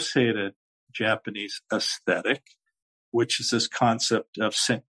associated Japanese aesthetic, which is this concept of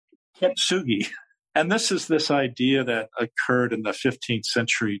kintsugi. And this is this idea that occurred in the 15th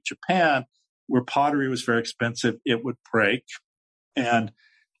century Japan, where pottery was very expensive. It would break, and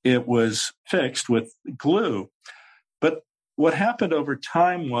it was fixed with glue. But what happened over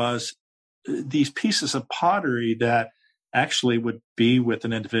time was these pieces of pottery that actually would be with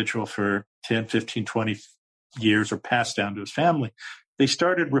an individual for 10, 15, 20 years or passed down to his family, they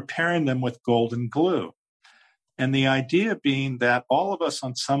started repairing them with golden glue. And the idea being that all of us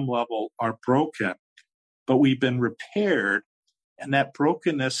on some level are broken, but we've been repaired. And that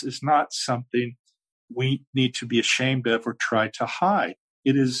brokenness is not something we need to be ashamed of or try to hide.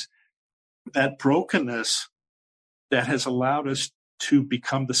 It is that brokenness that has allowed us to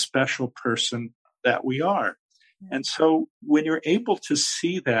become the special person that we are. And so when you're able to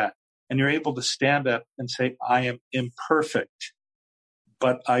see that and you're able to stand up and say, I am imperfect,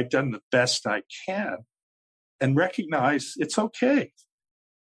 but I've done the best I can, and recognize it's okay.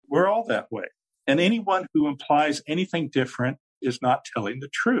 We're all that way. And anyone who implies anything different is not telling the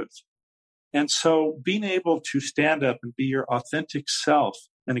truth. And so being able to stand up and be your authentic self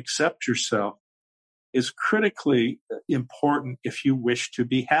and accept yourself is critically important if you wish to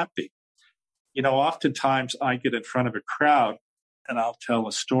be happy. Oftentimes I get in front of a crowd and I'll tell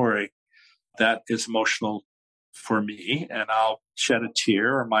a story that is emotional for me, and I'll shed a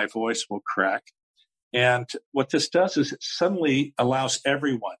tear or my voice will crack. And what this does is it suddenly allows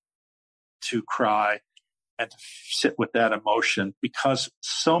everyone to cry and to sit with that emotion, because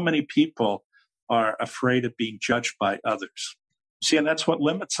so many people are afraid of being judged by others. See, and that's what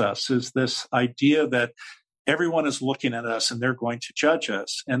limits us, is this idea that everyone is looking at us and they're going to judge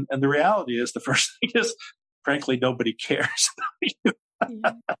us. And the reality is, the first thing is, frankly, nobody cares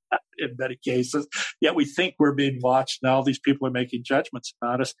in many cases. Yet we think we're being watched and all these people are making judgments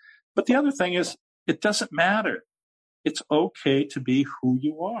about us. But the other thing is, it doesn't matter. It's okay to be who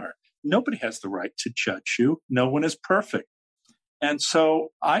you are. Nobody has the right to judge you. No one is perfect. And so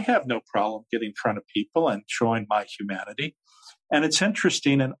I have no problem getting in front of people and showing my humanity. And it's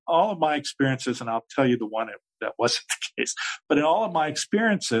interesting, in all of my experiences, and I'll tell you the one that wasn't the case, but in all of my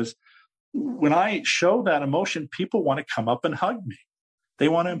experiences, when I show that emotion, people want to come up and hug me. They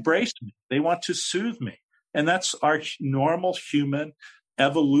want to embrace me. They want to soothe me. And that's our normal human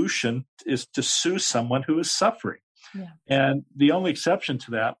evolution, is to soothe someone who is suffering. Yeah. And the only exception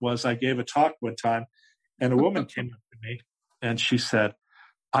to that was, I gave a talk one time and a woman came up to me and she said,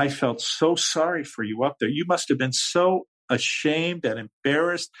 I felt so sorry for you up there. You must have been so ashamed and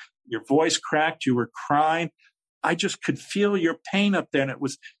embarrassed. Your voice cracked. You were crying. I just could feel your pain up there. And it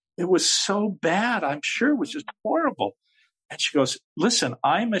was so bad. I'm sure it was just horrible. And she goes, listen,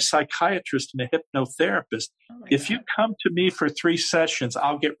 I'm a psychiatrist and a hypnotherapist. If you come to me for 3 sessions,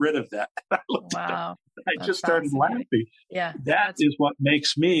 I'll get rid of that. Wow. I just started laughing. Yeah. That is what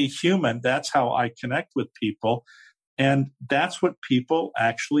makes me human. That's how I connect with people. And that's what people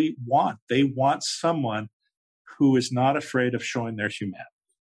actually want. They want someone who is not afraid of showing their humanity.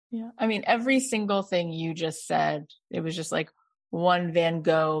 Yeah. I mean, every single thing you just said, it was just like one Van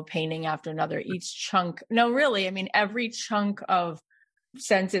Gogh painting after another. Each chunk. No, really. I mean, every chunk of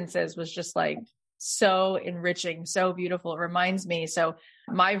sentences was just like so enriching, so beautiful. It reminds me. So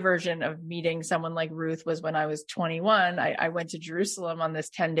my version of meeting someone like Ruth was when I was 21. I went to Jerusalem on this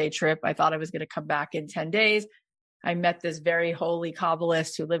 10-day trip. I thought I was going to come back in 10 days. I met this very holy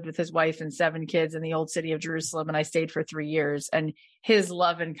Kabbalist who lived with his wife and 7 kids in the old city of Jerusalem. And I stayed for 3 years, and his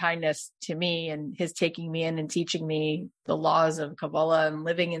love and kindness to me and his taking me in and teaching me the laws of Kabbalah and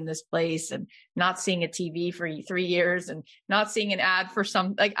living in this place and not seeing a TV for 3 years and not seeing an ad for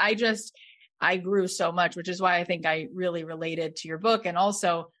I grew so much, which is why I think I really related to your book. And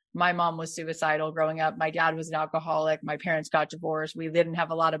also, my mom was suicidal growing up. My dad was an alcoholic. My parents got divorced. We didn't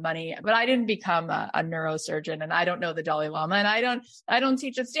have a lot of money, but I didn't become a neurosurgeon, and I don't know the Dalai Lama, and I don't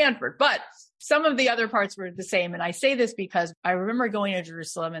teach at Stanford, but some of the other parts were the same. And I say this because I remember going to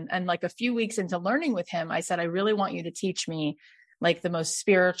Jerusalem and like a few weeks into learning with him, I said, I really want you to teach me like the most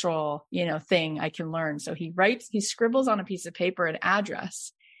spiritual, thing I can learn. So he scribbles on a piece of paper an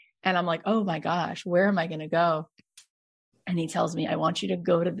address, and I'm like, oh my gosh, where am I going to go? And he tells me, I want you to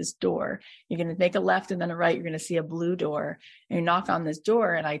go to this door. You're going to make a left and then a right. You're going to see a blue door, and you knock on this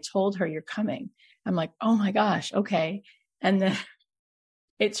door. And I told her, you're coming. I'm like, oh my gosh. Okay. And then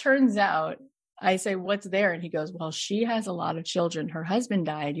it turns out, I say, what's there? And he goes, well, she has a lot of children. Her husband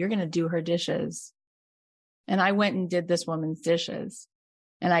died. You're going to do her dishes. And I went and did this woman's dishes,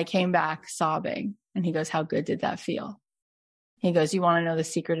 and I came back sobbing. And he goes, how good did that feel? He goes, you want to know the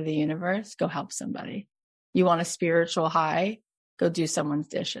secret of the universe? Go help somebody. You want a spiritual high? Go do someone's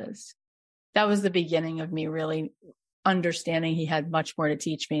dishes. That was the beginning of me really understanding he had much more to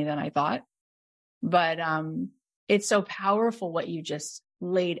teach me than I thought. But it's so powerful what you just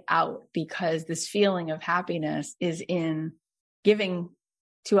laid out, because this feeling of happiness is in giving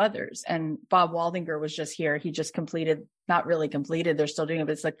to others. And Bob Waldinger was just here. He just completed, not really completed, they're still doing it,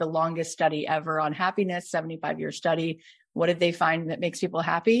 but it's like the longest study ever on happiness, 75-year study. What did they find that makes people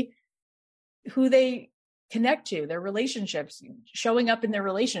happy? Who they connect to, their relationships, showing up in their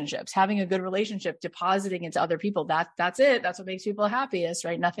relationships, having a good relationship, depositing into other people. That's it. That's what makes people happiest,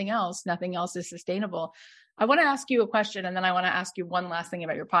 right? Nothing else is sustainable. I want to ask you a question, and then I want to ask you one last thing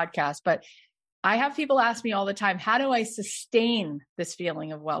about your podcast. But I have people ask me all the time, how do I sustain this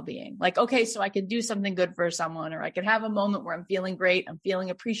feeling of well-being? Like, okay, so I can do something good for someone, or I can have a moment where I'm feeling great, I'm feeling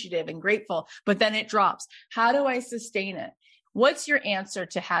appreciative and grateful, but then it drops. How do I sustain it? What's your answer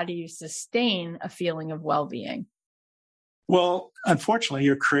to how do you sustain a feeling of well-being? Well, unfortunately,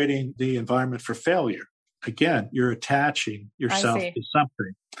 you're creating the environment for failure. Again, you're attaching yourself to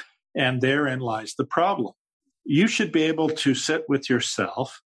something, and therein lies the problem. You should be able to sit with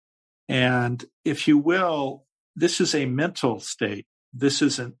yourself, and if you will, this is a mental state. This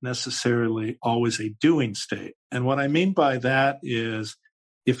isn't necessarily always a doing state. And what I mean by that is,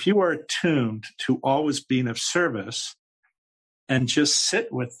 if you are attuned to always being of service, and just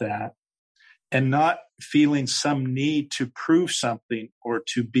sit with that and not feeling some need to prove something or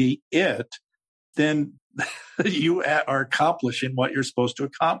to be it, then you are accomplishing what you're supposed to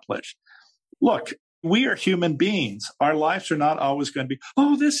accomplish. Look, we are human beings. Our lives are not always going to be,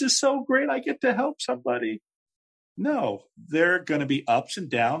 oh, this is so great, I get to help somebody. No, there are going to be ups and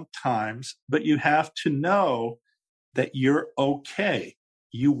down times, but you have to know that you're okay.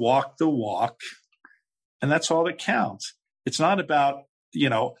 You walk the walk, and that's all that counts. It's not about,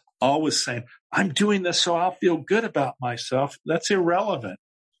 always saying, I'm doing this so I'll feel good about myself. That's irrelevant.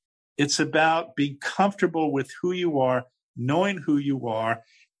 It's about being comfortable with who you are, knowing who you are,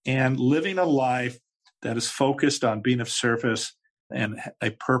 and living a life that is focused on being of service and a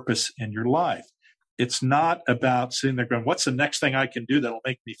purpose in your life. It's not about sitting there going, what's the next thing I can do that'll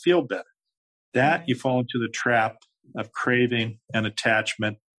make me feel better? That you fall into the trap of craving and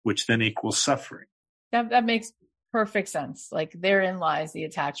attachment, which then equals suffering. That makes perfect sense. Like therein lies the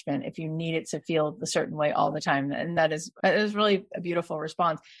attachment if you need it to feel a certain way all the time. And that is really a beautiful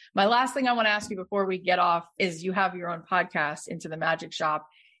response. My last thing I want to ask you before we get off is you have your own podcast, Into the Magic Shop.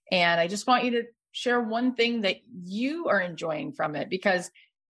 And I just want you to share one thing that you are enjoying from it, because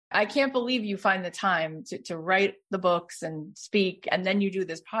I can't believe you find the time to write the books and speak, and then you do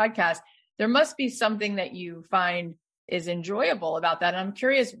this podcast. There must be something that you find is enjoyable about that. And I'm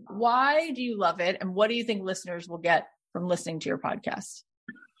curious, why do you love it? And what do you think listeners will get from listening to your podcast?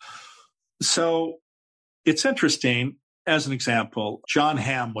 So it's interesting. As an example, John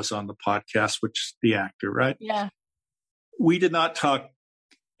Hamm was on the podcast, which is the actor, right? Yeah. We did not talk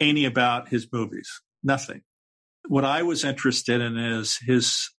any about his movies, nothing. What I was interested in is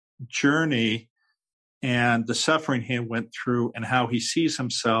his journey and the suffering he went through and how he sees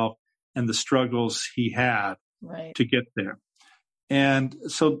himself and the struggles he had to get there. And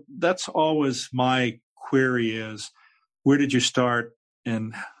so that's always my query is, where did you start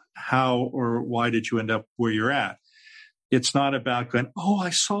and how or why did you end up where you're at? It's not about going, oh,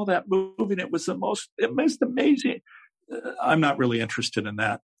 I saw that movie and it was amazing. I'm not really interested in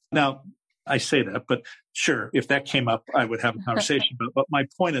that. Now, I say that, but sure, if that came up, I would have a conversation. But my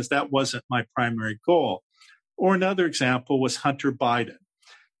point is that wasn't my primary goal. Or another example was Hunter Biden.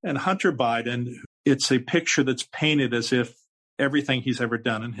 And Hunter Biden, it's a picture that's painted as if everything he's ever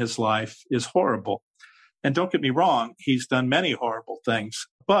done in his life is horrible. And don't get me wrong, he's done many horrible things.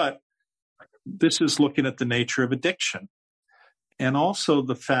 But this is looking at the nature of addiction. And also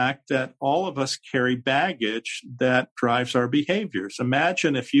the fact that all of us carry baggage that drives our behaviors.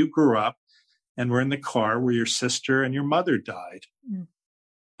 Imagine if you grew up and were in the car where your sister and your mother died. Mm.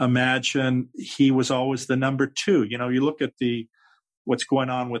 Imagine he was always the number two. You look at what's going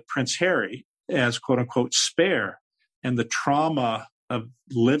on with Prince Harry as quote unquote spare and the trauma of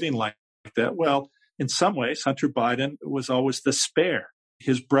living like that. Well, in some ways, Hunter Biden was always the spare.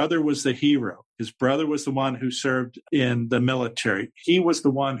 His brother was the hero. His brother was the one who served in the military. He was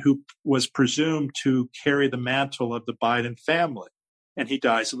the one who was presumed to carry the mantle of the Biden family. And he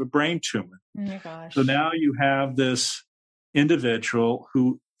dies of a brain tumor. Oh my gosh. So now you have this individual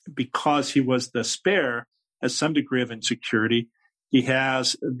who, because he was the spare, has some degree of insecurity. He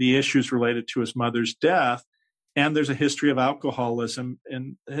has the issues related to his mother's death, and there's a history of alcoholism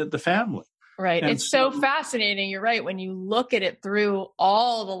in the family. Right. And it's so fascinating. You're right. When you look at it through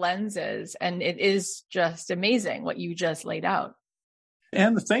all the lenses, and it is just amazing what you just laid out.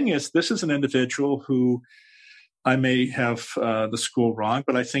 And the thing is, this is an individual who, I may have the school wrong,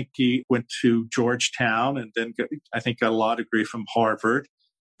 but I think he went to Georgetown and then got a law degree from Harvard.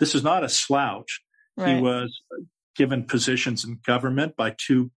 This is not a slouch. Right. He was given positions in government by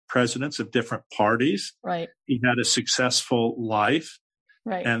two presidents of different parties. Right. He had a successful life.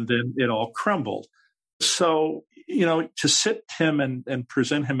 Right. And then it all crumbled. So, to sit him and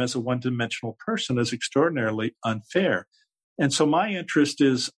present him as a one-dimensional person is extraordinarily unfair. And so my interest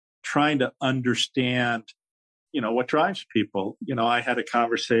is trying to understand, what drives people. I had a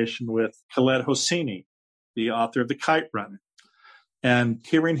conversation with Khaled Hosseini, the author of The Kite Runner. And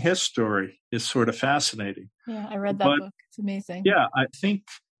hearing his story is sort of fascinating. Yeah, I read that book. It's amazing. Yeah, I think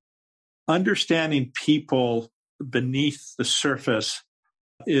understanding people beneath the surface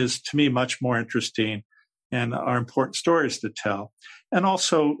is, to me, much more interesting and are important stories to tell. And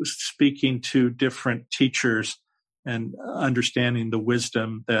also speaking to different teachers and understanding the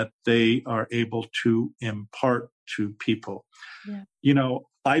wisdom that they are able to impart to people. Yeah.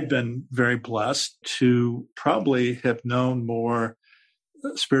 I've been very blessed to probably have known more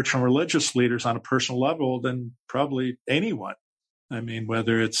spiritual and religious leaders on a personal level than probably anyone. I mean,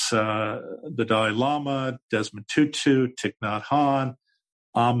 whether it's the Dalai Lama, Desmond Tutu, Thich Nhat Hanh,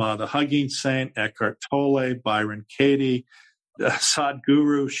 Amma the Hugging Saint, Eckhart Tolle, Byron Katie,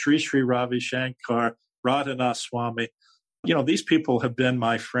 Sadhguru, Sri Sri Ravi Shankar, Radhanath Swami. These people have been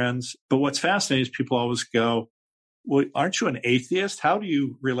my friends. But what's fascinating is people always go, well, aren't you an atheist? How do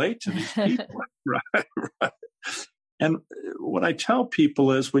you relate to these people? Right. And what I tell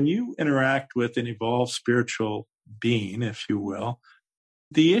people is when you interact with an evolved spiritual being, if you will.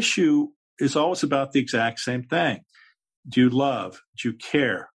 The issue is always about the exact same thing. Do you love? Do you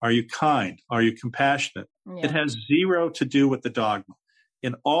care? Are you kind? Are you compassionate? Yeah. It has zero to do with the dogma.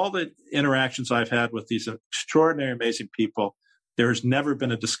 In all the interactions I've had with these extraordinary, amazing people, there has never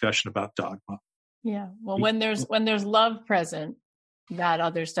been a discussion about dogma. Yeah. Well, when there's love present, that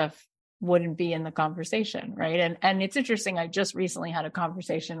other stuff wouldn't be in the conversation, right? And it's interesting. I just recently had a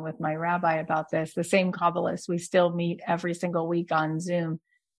conversation with my rabbi about this. The same Kabbalist, we still meet every single week on Zoom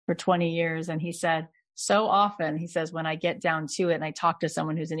for 20 years. And he said, so often, he says, when I get down to it and I talk to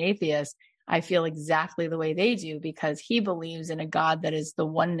someone who's an atheist, I feel exactly the way they do, because he believes in a God that is the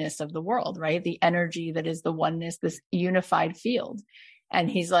oneness of the world, right? The energy that is the oneness, this unified field. And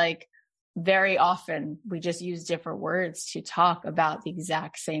he's like, very often we just use different words to talk about the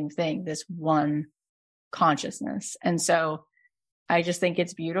exact same thing, this one consciousness. And so I just think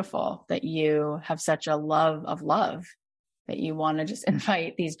it's beautiful that you have such a love of love, that you want to just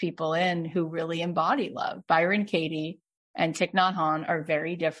invite these people in who really embody love. Byron Katie and Thich Nhat Hanh are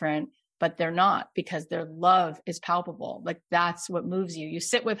very different, but they're not, because their love is palpable. Like, that's what moves you. You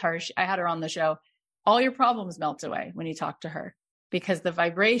sit with her. I had her on the show. All your problems melt away when you talk to her, because the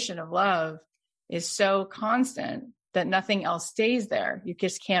vibration of love is so constant that nothing else stays there. You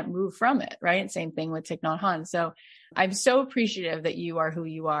just can't move from it, right? Same thing with Thich Nhat Hanh. So I'm so appreciative that you are who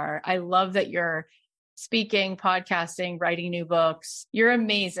you are. I love that you're speaking, podcasting, writing new books. You're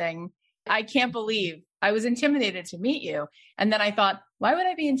amazing. I can't believe I was intimidated to meet you. And then I thought, why would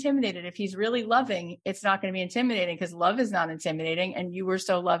I be intimidated? If he's really loving, it's not going to be intimidating, because love is not intimidating. And you were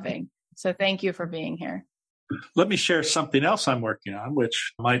so loving. So thank you for being here. Let me share something else I'm working on,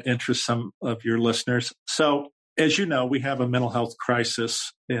 which might interest some of your listeners. So, as you know, we have a mental health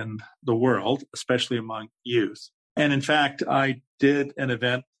crisis in the world, especially among youth. And in fact, I did an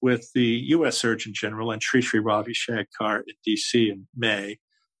event with the U.S. Surgeon General and Sri Ravi Shankar in D.C. in May.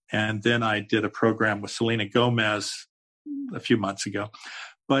 And then I did a program with Selena Gomez a few months ago.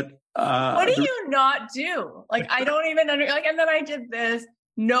 But what do you not do? Like, I don't even understand. Like, and then I did this.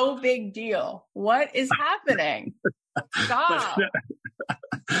 No big deal. What is happening? Stop.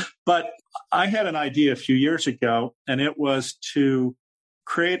 But I had an idea a few years ago, and it was to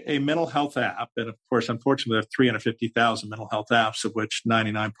create a mental health app. And of course, unfortunately, there are 350,000 mental health apps, of which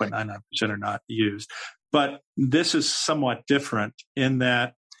 99.99% are not used. But this is somewhat different in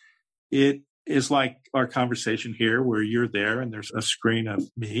that it is like our conversation here, where you're there and there's a screen of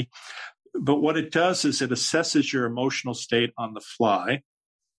me. But what it does is it assesses your emotional state on the fly.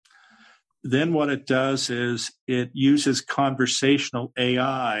 Then what it does is it uses conversational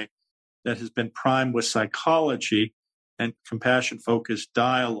AI that has been primed with psychology and compassion-focused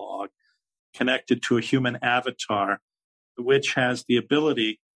dialogue connected to a human avatar, which has the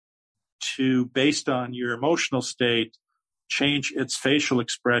ability to, based on your emotional state, change its facial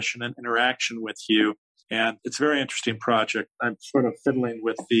expression and interaction with you. And it's a very interesting project. I'm sort of fiddling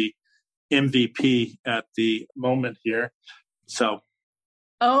with the MVP at the moment here. So,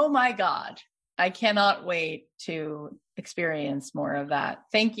 oh my God, I cannot wait to experience more of that.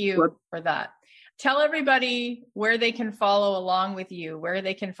 Thank you for that. Tell everybody where they can follow along with you, where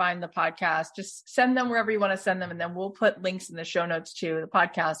they can find the podcast. Just send them wherever you want to send them. And then we'll put links in the show notes to the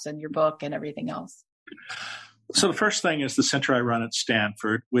podcast and your book and everything else. So the first thing is the center I run at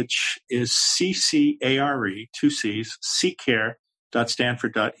Stanford, which is CCARE, two C's,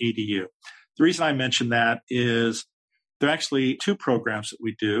 ccare.stanford.edu. The reason I mention that is there are actually two programs that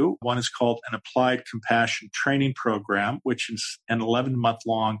we do. One is called an Applied Compassion Training Program, which is an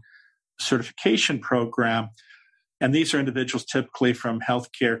 11-month-long certification program. And these are individuals typically from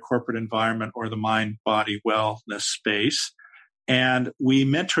healthcare, corporate environment, or the mind-body wellness space. And we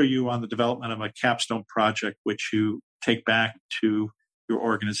mentor you on the development of a capstone project, which you take back to your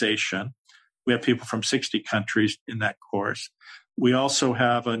organization. We have people from 60 countries in that course. We also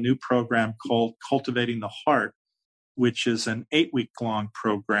have a new program called Cultivating the Heart, which is an 8-week-long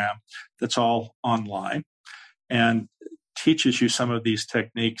program that's all online and teaches you some of these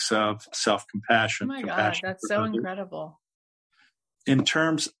techniques of self-compassion. Oh my God, that's so incredible. In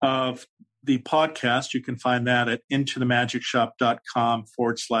terms of the podcast, you can find that at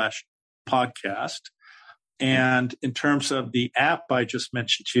intothemagicshop.com/podcast. And in terms of the app I just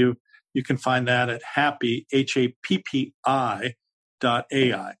mentioned to you, you can find that at happy, HAPPI.ai.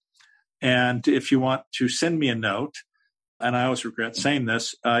 And if you want to send me a note, and I always regret saying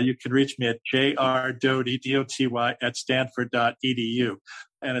this, you can reach me at jrdoty, DOTY, at stanford.edu.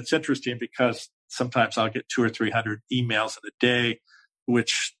 And it's interesting because sometimes I'll get 200 or 300 emails in a day,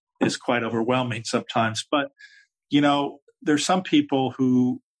 which is quite overwhelming sometimes. But, you know, there's some people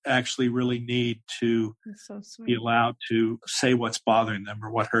who actually really need to That's so sweet. be allowed to say what's bothering them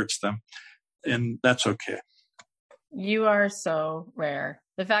or what hurts them. And that's okay. You are so rare.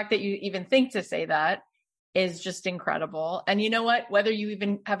 The fact that you even think to say that is just incredible. And you know what? Whether you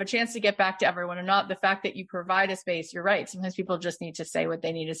even have a chance to get back to everyone or not, the fact that you provide a space, you're right. Sometimes people just need to say what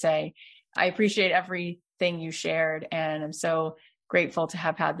they need to say. I appreciate everything you shared, and I'm so grateful to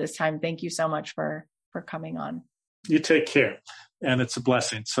have had this time. Thank you so much for coming on. You take care, and it's a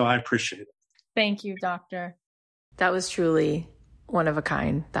blessing. So I appreciate it. Thank you, doctor. That was truly one of a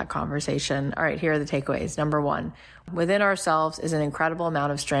kind, that conversation. All right, here are the takeaways. Number 1, within ourselves is an incredible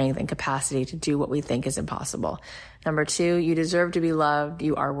amount of strength and capacity to do what we think is impossible. Number 2, you deserve to be loved.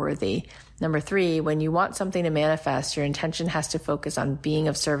 You are worthy. Number 3, when you want something to manifest, your intention has to focus on being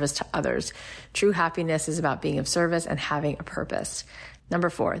of service to others. True happiness is about being of service and having a purpose. Number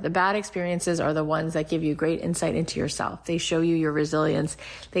 4, the bad experiences are the ones that give you great insight into yourself. They show you your resilience.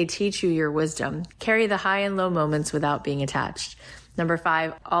 They teach you your wisdom. Carry the high and low moments without being attached. Number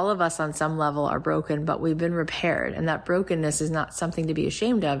 5, all of us on some level are broken, but we've been repaired. And that brokenness is not something to be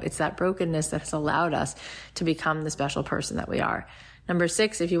ashamed of. It's that brokenness that has allowed us to become the special person that we are. Number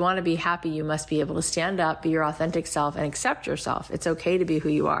 6, if you want to be happy, you must be able to stand up, be your authentic self, and accept yourself. It's okay to be who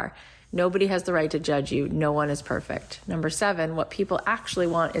you are. Nobody has the right to judge you. No one is perfect. Number 7, what people actually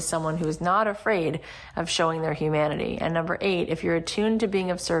want is someone who is not afraid of showing their humanity. And number 8, if you're attuned to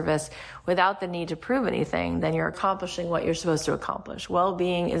being of service without the need to prove anything, then you're accomplishing what you're supposed to accomplish.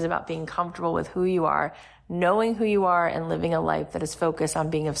 Well-being is about being comfortable with who you are, knowing who you are, and living a life that is focused on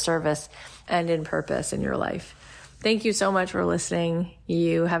being of service and in purpose in your life. Thank you so much for listening.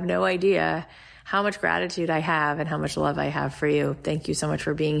 You have no idea how much gratitude I have and how much love I have for you. Thank you so much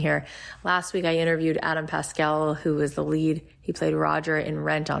for being here. Last week, I interviewed Adam Pascal, who was the lead. He played Roger in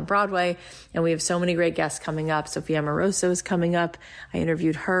Rent on Broadway, and we have so many great guests coming up. Sophia Moroso is coming up. I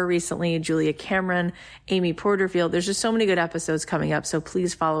interviewed her recently, Julia Cameron, Amy Porterfield. There's just so many good episodes coming up, so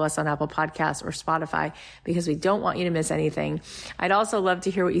please follow us on Apple Podcasts or Spotify because we don't want you to miss anything. I'd also love to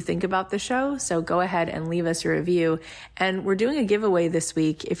hear what you think about the show, so go ahead and leave us your review. And we're doing a giveaway this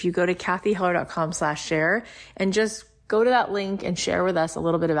week. If you go to kathyheller.com/share and just go to that link and share with us a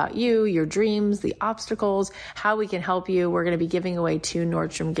little bit about you, your dreams, the obstacles, how we can help you. We're going to be giving away 2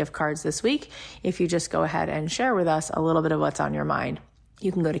 Nordstrom gift cards this week. If you just go ahead and share with us a little bit of what's on your mind.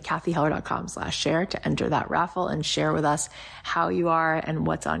 You can go to kathyheller.com/share to enter that raffle and share with us how you are and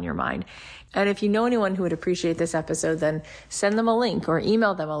what's on your mind. And if you know anyone who would appreciate this episode, then send them a link or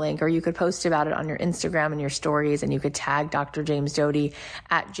email them a link, or you could post about it on your Instagram and your stories, and you could tag Dr. James Doty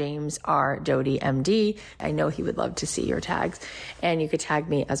at James R. Doty, MD. I know he would love to see your tags. And you could tag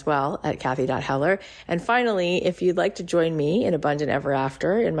me as well at Kathy.Heller. And finally, if you'd like to join me in Abundant Ever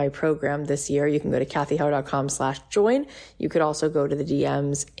After in my program this year, you can go to kathyheller.com/join. You could also go to the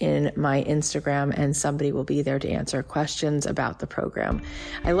DMs in my Instagram, and somebody will be there to answer questions about the program.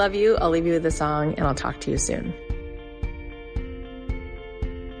 I love you. I'll leave you with the song, and I'll talk to you soon.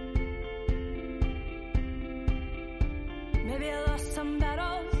 Maybe I lost some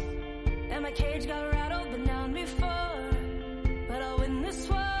battles and my cage got rattled, but